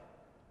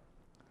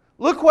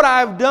 Look what I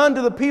have done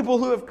to the people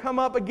who have come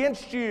up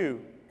against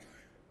you.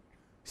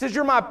 He says,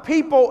 you're my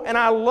people and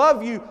I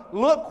love you.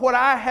 Look what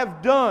I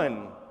have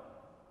done.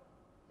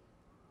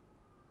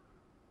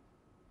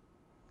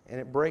 And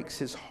it breaks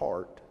His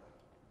heart.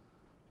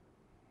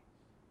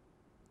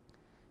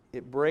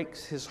 It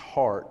breaks His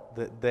heart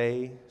that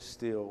they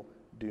still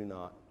do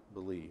not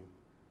believe.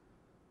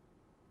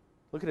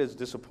 Look at His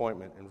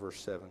disappointment in verse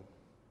 7.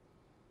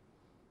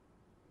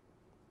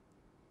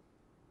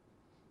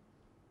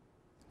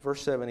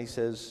 Verse 7, He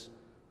says,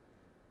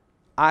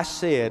 I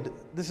said,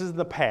 this is in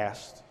the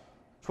past.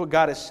 It's what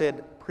God has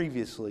said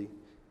previously.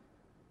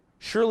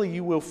 Surely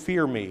you will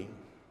fear me.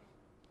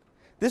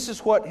 This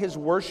is what His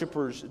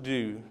worshipers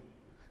do.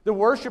 The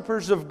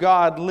worshipers of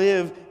God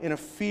live in a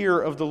fear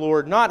of the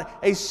Lord. Not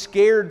a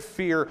scared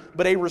fear,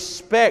 but a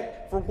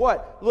respect for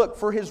what? Look,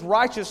 for His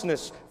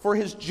righteousness, for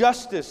His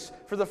justice,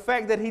 for the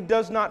fact that He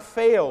does not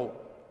fail.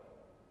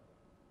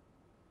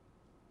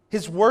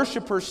 His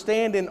worshipers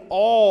stand in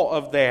awe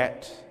of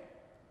that.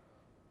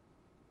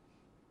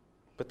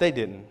 But they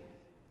didn't.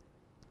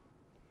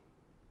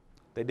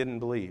 They didn't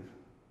believe.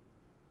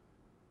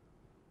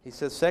 He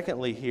says,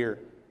 secondly here,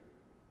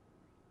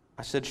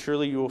 I said,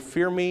 surely you will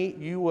fear me,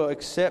 you will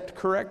accept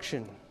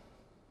correction.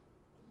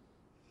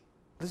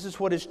 This is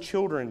what his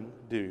children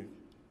do.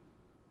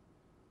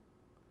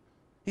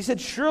 He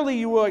said, surely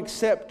you will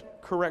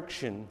accept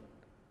correction.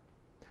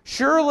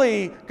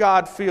 Surely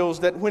God feels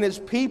that when his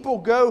people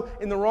go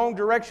in the wrong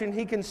direction,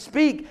 he can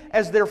speak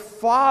as their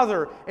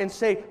father and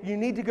say, you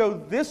need to go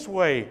this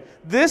way.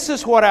 This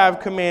is what I've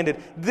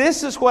commanded.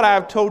 This is what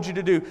I've told you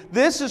to do.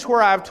 This is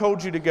where I've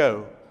told you to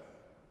go.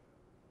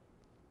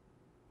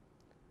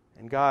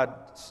 And God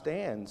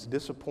stands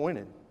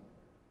disappointed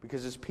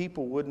because his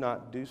people would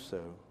not do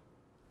so.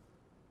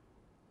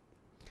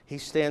 He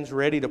stands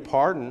ready to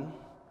pardon.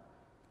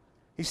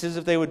 He says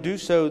if they would do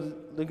so,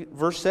 look at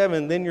verse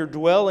 7, then your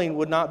dwelling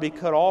would not be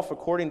cut off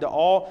according to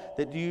all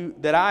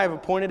that I have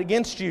appointed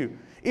against you.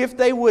 If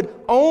they would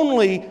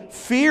only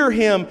fear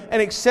him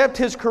and accept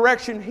his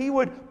correction, he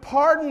would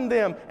pardon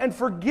them and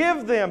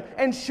forgive them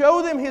and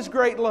show them his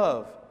great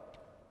love.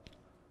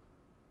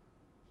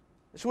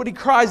 That's what he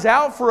cries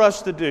out for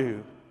us to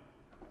do.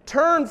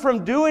 Turn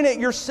from doing it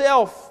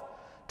yourself.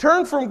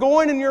 Turn from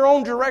going in your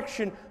own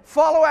direction.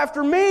 Follow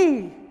after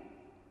me.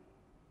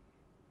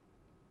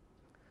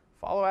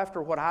 Follow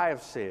after what I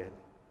have said.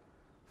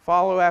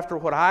 Follow after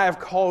what I have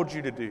called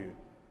you to do.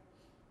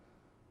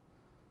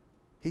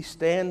 He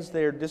stands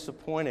there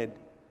disappointed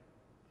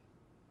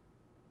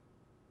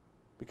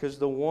because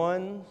the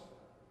one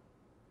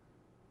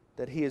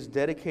that he has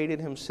dedicated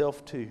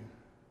himself to,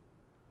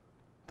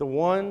 the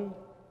one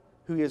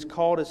who he has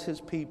called as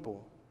his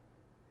people,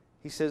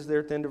 he says there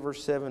at the end of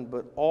verse 7,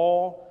 but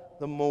all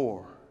the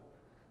more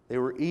they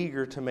were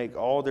eager to make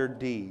all their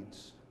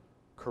deeds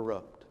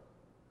corrupt.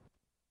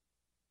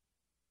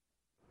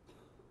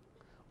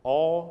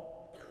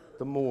 All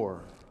the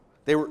more.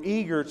 They were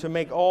eager to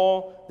make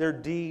all their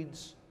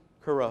deeds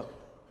corrupt.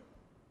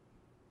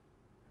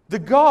 The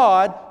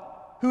God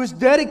who is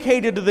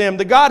dedicated to them,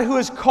 the God who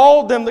has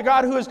called them, the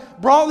God who has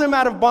brought them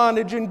out of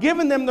bondage and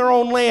given them their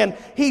own land,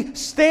 he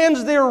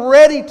stands there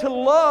ready to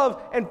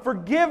love and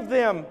forgive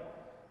them,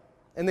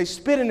 and they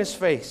spit in his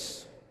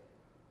face.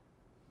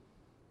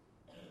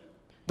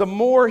 The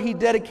more he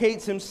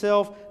dedicates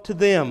himself to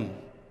them,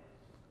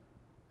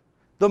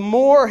 the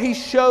more he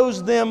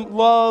shows them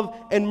love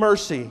and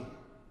mercy,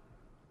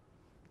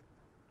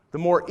 the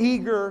more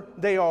eager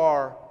they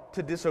are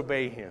to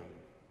disobey him.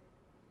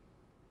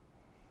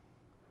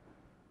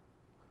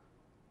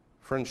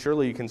 Friends,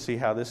 surely you can see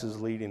how this is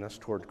leading us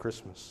toward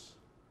Christmas.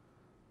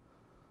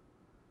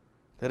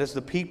 That as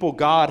the people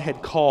God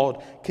had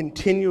called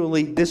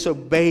continually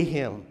disobey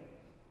him,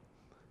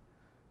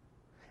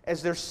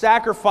 as their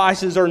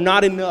sacrifices are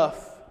not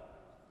enough,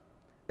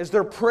 as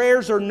their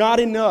prayers are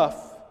not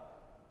enough,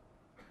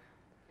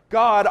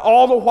 God,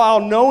 all the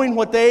while knowing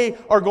what they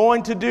are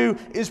going to do,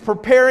 is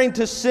preparing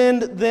to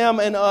send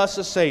them and us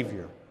a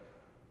Savior.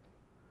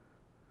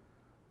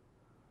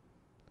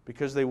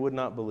 Because they would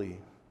not believe.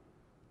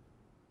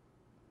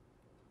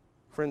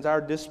 Friends,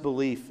 our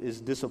disbelief is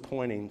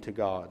disappointing to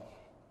God.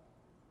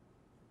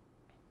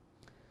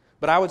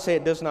 But I would say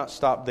it does not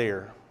stop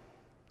there.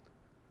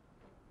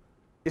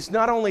 It's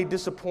not only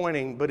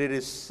disappointing, but it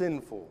is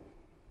sinful.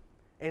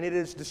 And it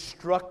is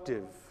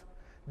destructive.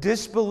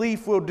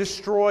 Disbelief will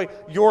destroy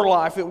your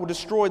life. It will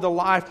destroy the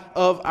life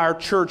of our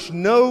church.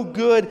 No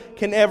good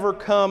can ever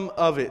come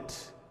of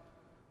it.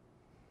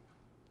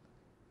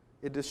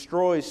 It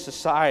destroys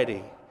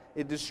society.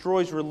 It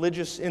destroys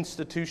religious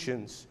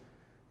institutions.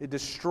 It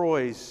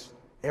destroys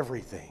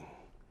everything.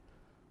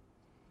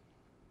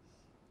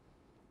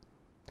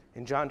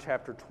 In John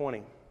chapter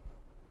 20,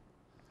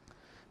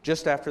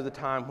 just after the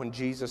time when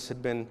Jesus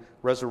had been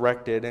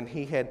resurrected and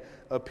he had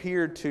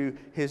appeared to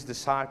his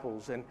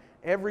disciples, and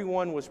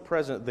everyone was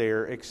present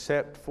there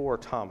except for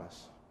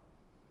Thomas.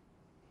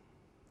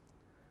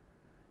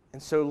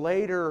 And so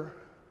later,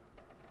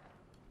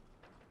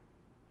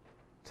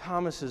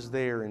 Thomas is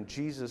there and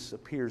Jesus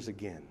appears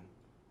again.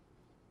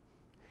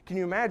 Can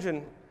you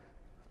imagine?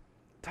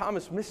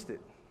 Thomas missed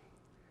it.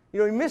 He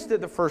missed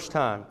it the first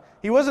time.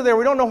 He wasn't there.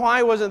 We don't know why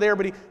he wasn't there,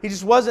 but he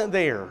just wasn't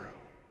there.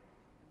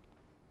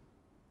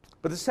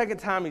 But the second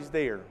time he's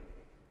there.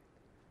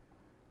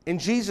 And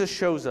Jesus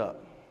shows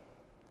up.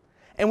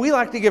 And we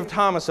like to give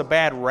Thomas a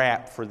bad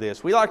rap for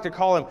this. We like to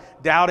call him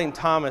Doubting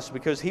Thomas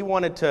because he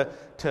wanted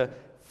to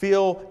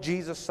feel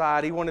Jesus'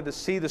 side. He wanted to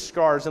see the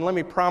scars. And let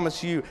me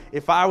promise you,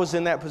 if I was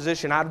in that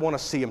position, I'd want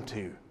to see them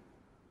too.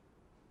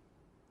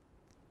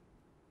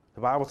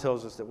 The Bible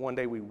tells us that one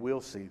day we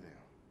will see them.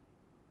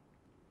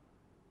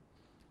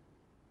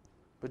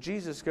 But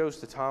Jesus goes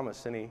to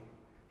Thomas and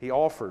he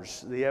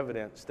offers the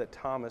evidence that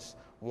Thomas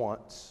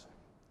wants.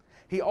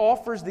 He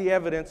offers the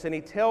evidence and he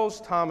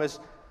tells Thomas,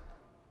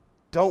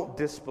 don't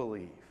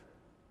disbelieve,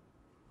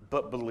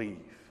 but believe.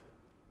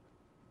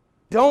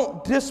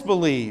 Don't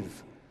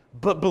disbelieve,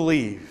 but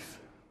believe.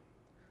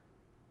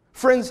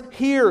 Friends,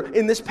 here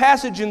in this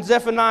passage in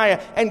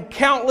Zephaniah and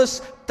countless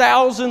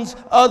thousands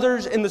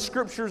others in the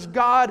Scriptures,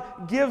 God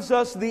gives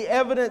us the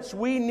evidence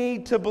we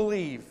need to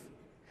believe.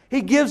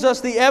 He gives us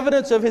the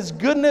evidence of His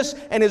goodness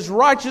and His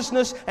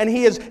righteousness, and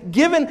He has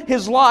given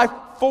His life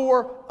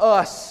for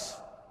us.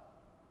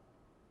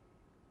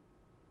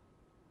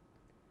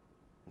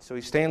 And so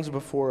He stands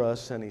before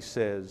us and He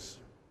says,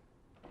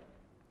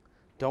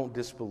 don't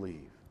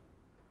disbelieve,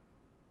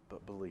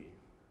 but believe.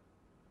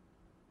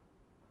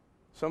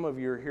 Some of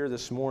you are here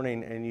this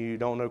morning and you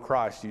don't know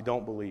Christ. You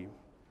don't believe.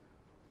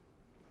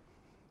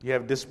 You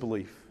have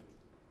disbelief.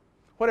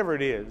 Whatever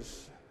it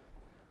is.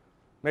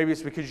 Maybe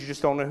it's because you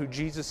just don't know who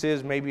Jesus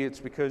is. Maybe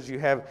it's because you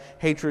have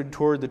hatred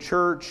toward the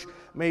church.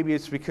 Maybe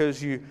it's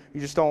because you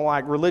just don't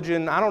like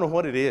religion. I don't know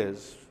what it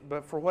is.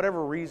 But for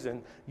whatever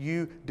reason,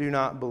 you do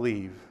not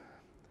believe.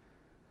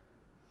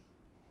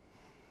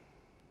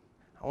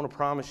 I want to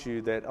promise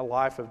you that a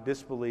life of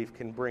disbelief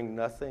can bring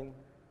nothing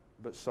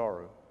but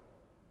sorrow.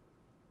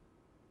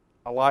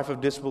 A life of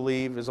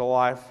disbelief is a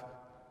life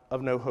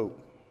of no hope.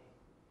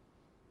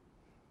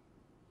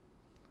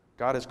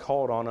 God has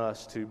called on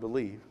us to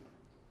believe.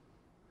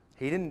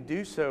 He didn't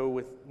do so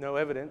with no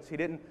evidence. He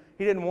didn't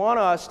want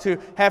us to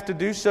have to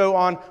do so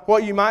on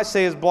what you might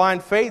say is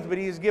blind faith, but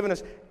He has given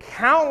us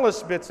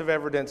countless bits of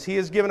evidence. He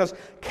has given us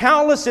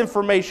countless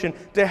information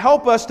to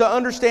help us to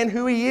understand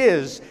who He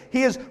is.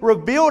 He has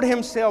revealed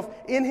Himself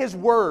in His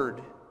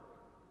Word.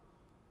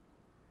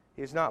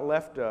 He has not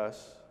left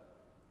us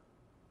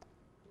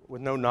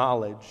with no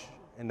knowledge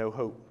and no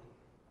hope.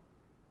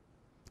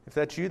 If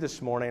that's you this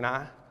morning,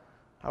 I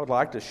would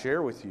like to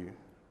share with you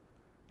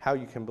how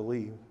you can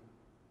believe.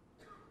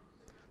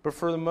 But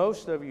for the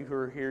most of you who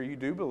are here, you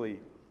do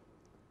believe.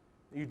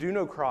 You do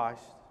know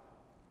Christ.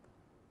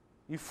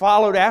 You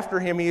followed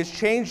after Him. He has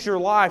changed your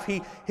life.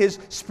 His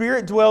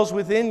Spirit dwells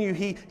within you.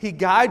 He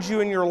guides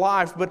you in your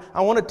life. But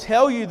I want to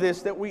tell you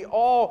this, that we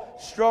all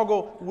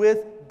struggle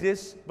with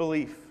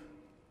disbelief.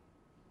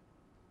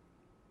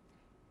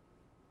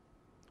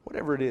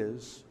 Whatever it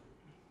is.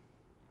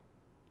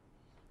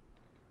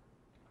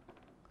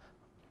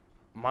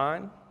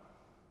 Mine,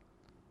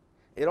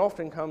 it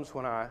often comes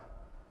when I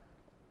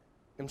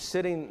am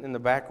sitting in the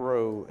back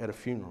row at a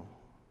funeral.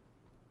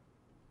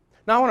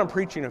 Not when I'm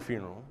preaching a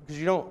funeral, because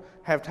you don't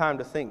have time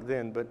to think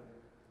then, but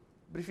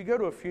if you go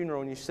to a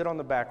funeral and you sit on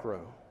the back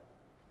row,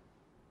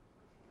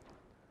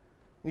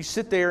 you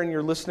sit there and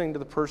you're listening to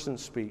the person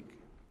speak.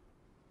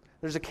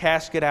 There's a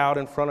casket out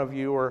in front of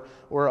you,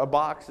 or a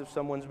box if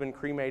someone's been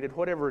cremated,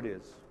 whatever it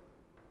is.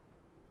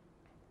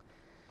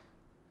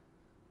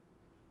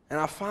 And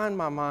I find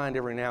my mind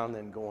every now and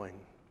then going,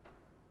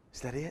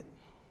 is that it?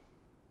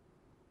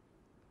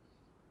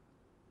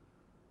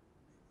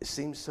 It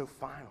seems so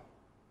final.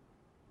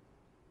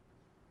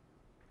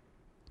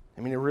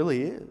 I mean, it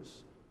really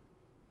is.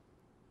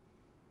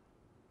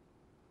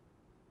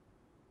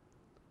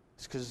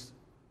 It's because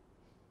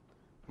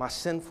my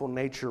sinful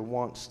nature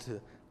wants to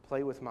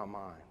play with my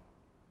mind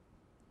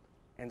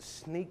and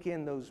sneak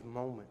in those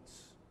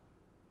moments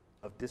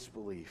of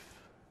disbelief.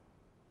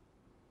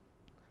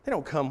 They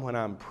don't come when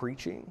I'm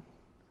preaching.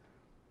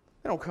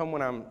 They don't come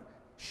when I'm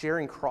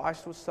sharing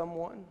Christ with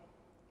someone.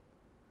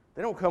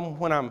 They don't come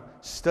when I'm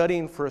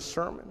studying for a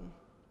sermon.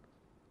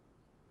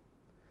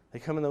 They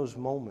come in those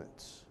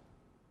moments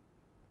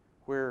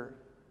where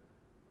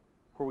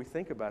we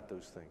think about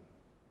those things.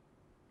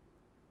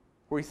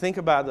 Where we think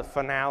about the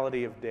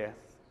finality of death.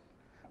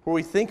 Where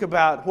we think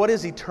about what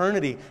is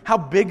eternity? How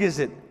big is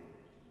it?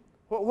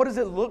 What does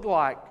it look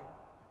like?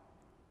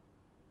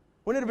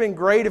 Wouldn't it have been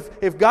great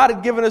if God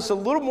had given us a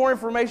little more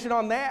information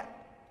on that?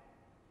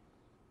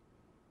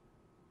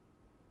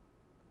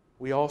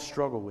 We all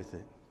struggle with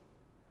it.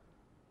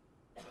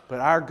 But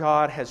our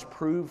God has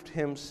proved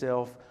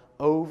Himself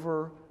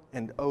over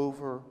and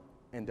over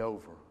and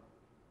over.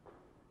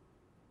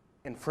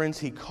 And friends,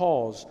 He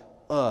calls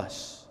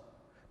us,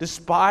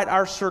 despite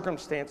our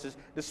circumstances,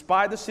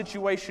 despite the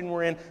situation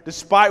we're in,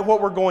 despite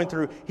what we're going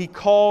through, He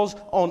calls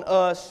on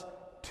us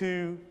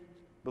to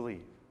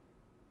believe.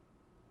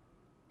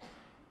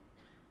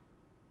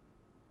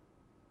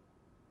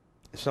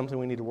 It's something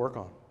we need to work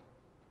on.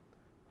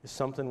 It's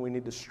something we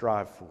need to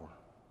strive for.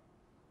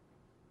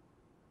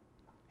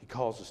 He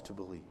calls us to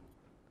believe.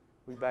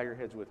 Will you bow your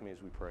heads with me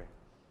as we pray?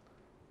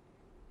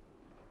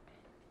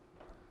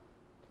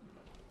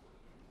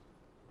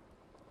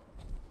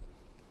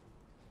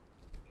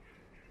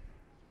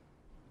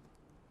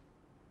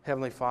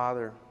 Heavenly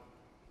Father,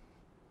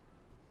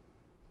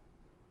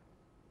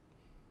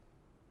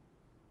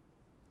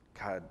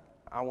 God,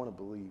 I want to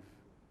believe.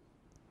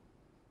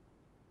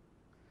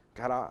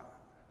 God,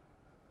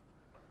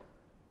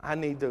 I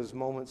need those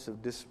moments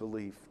of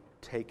disbelief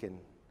taken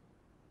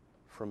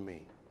from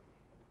me.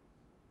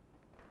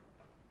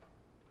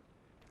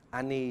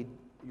 I need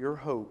your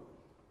hope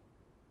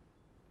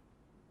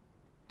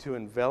to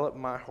envelop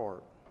my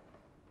heart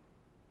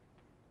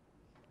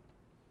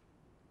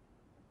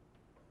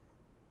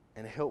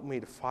and help me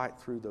to fight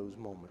through those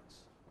moments.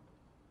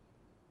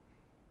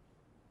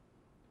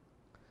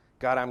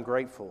 God, I'm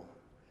grateful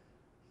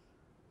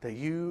that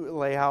you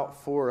lay out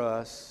for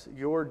us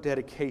your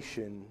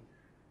dedication,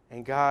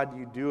 and God,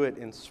 you do it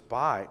in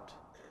spite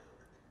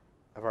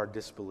of our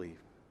disbelief.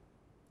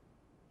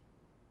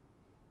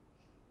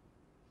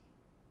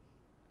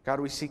 God,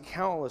 we see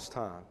countless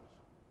times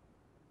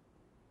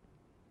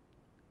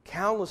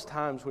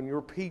when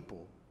your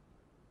people,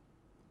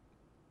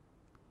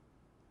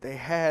 they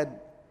had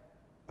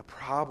a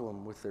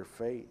problem with their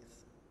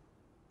faith.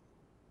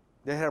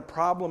 They had a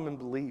problem in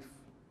belief.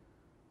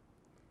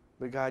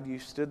 But God, you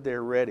stood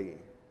there ready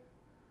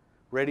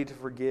to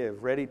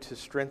forgive, ready to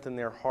strengthen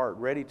their heart,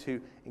 ready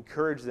to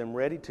encourage them,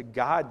 ready to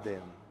guide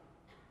them.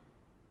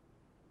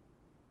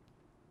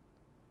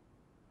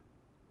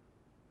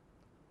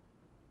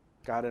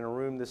 God, in a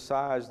room this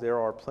size, there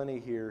are plenty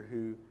here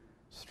who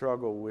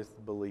struggle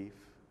with belief.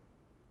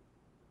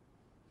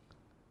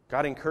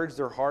 God, encourage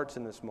their hearts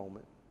in this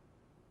moment.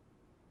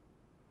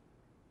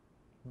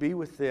 Be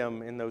with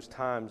them in those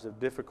times of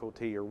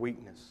difficulty or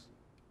weakness.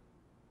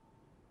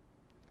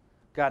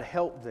 God,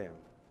 help them.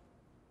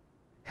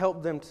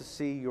 Help them to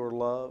see your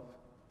love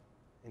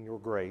and your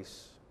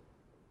grace.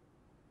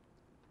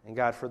 And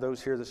God, for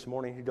those here this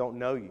morning who don't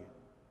know you,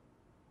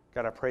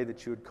 God, I pray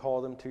that you would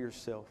call them to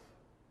yourself,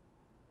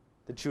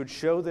 that you would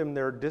show them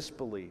their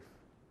disbelief,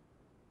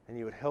 and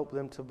you would help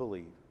them to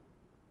believe.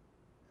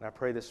 And I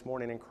pray this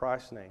morning in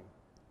Christ's name,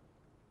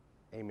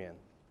 amen.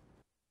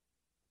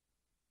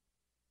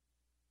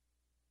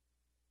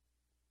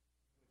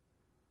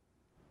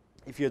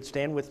 If you'd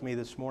stand with me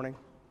this morning,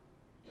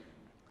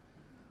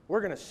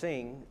 we're going to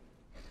sing.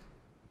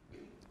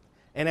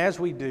 And as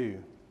we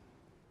do,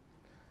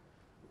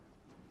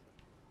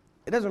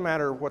 it doesn't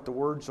matter what the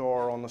words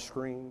are on the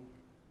screen,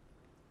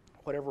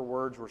 whatever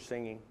words we're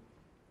singing.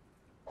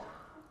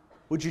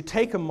 Would you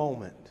take a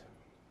moment,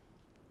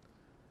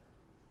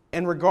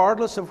 and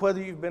regardless of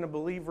whether you've been a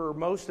believer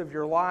most of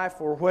your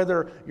life or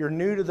whether you're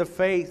new to the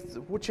faith,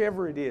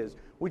 whichever it is,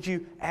 would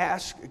you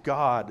ask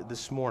God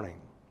this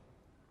morning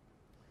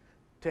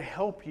to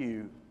help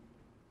you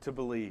to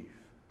believe?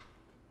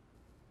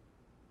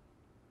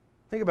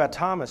 Think about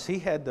Thomas. He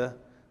had the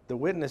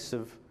witness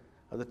of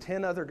the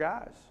 10 other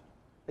guys.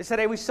 They said,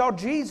 hey, we saw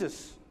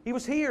Jesus. He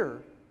was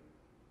here.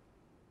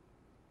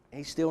 And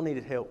he still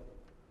needed help.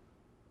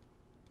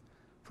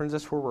 Friends,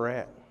 that's where we're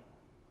at.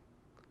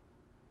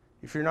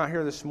 If you're not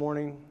here this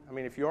morning,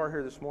 if you are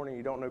here this morning,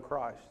 you don't know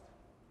Christ,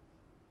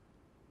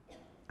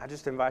 I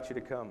just invite you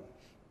to come.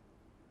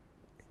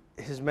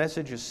 His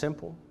message is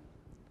simple,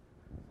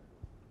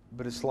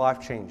 but it's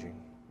life-changing.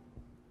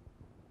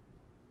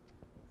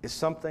 It's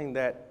something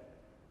that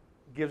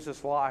gives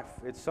us life.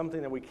 It's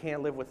something that we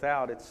can't live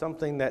without. It's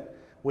something that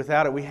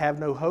without it we have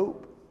no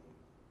hope.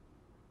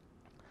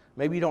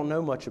 Maybe you don't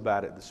know much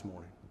about it this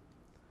morning.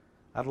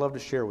 I'd love to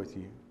share with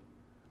you.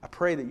 I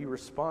pray that you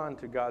respond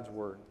to God's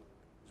word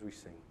as we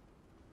sing.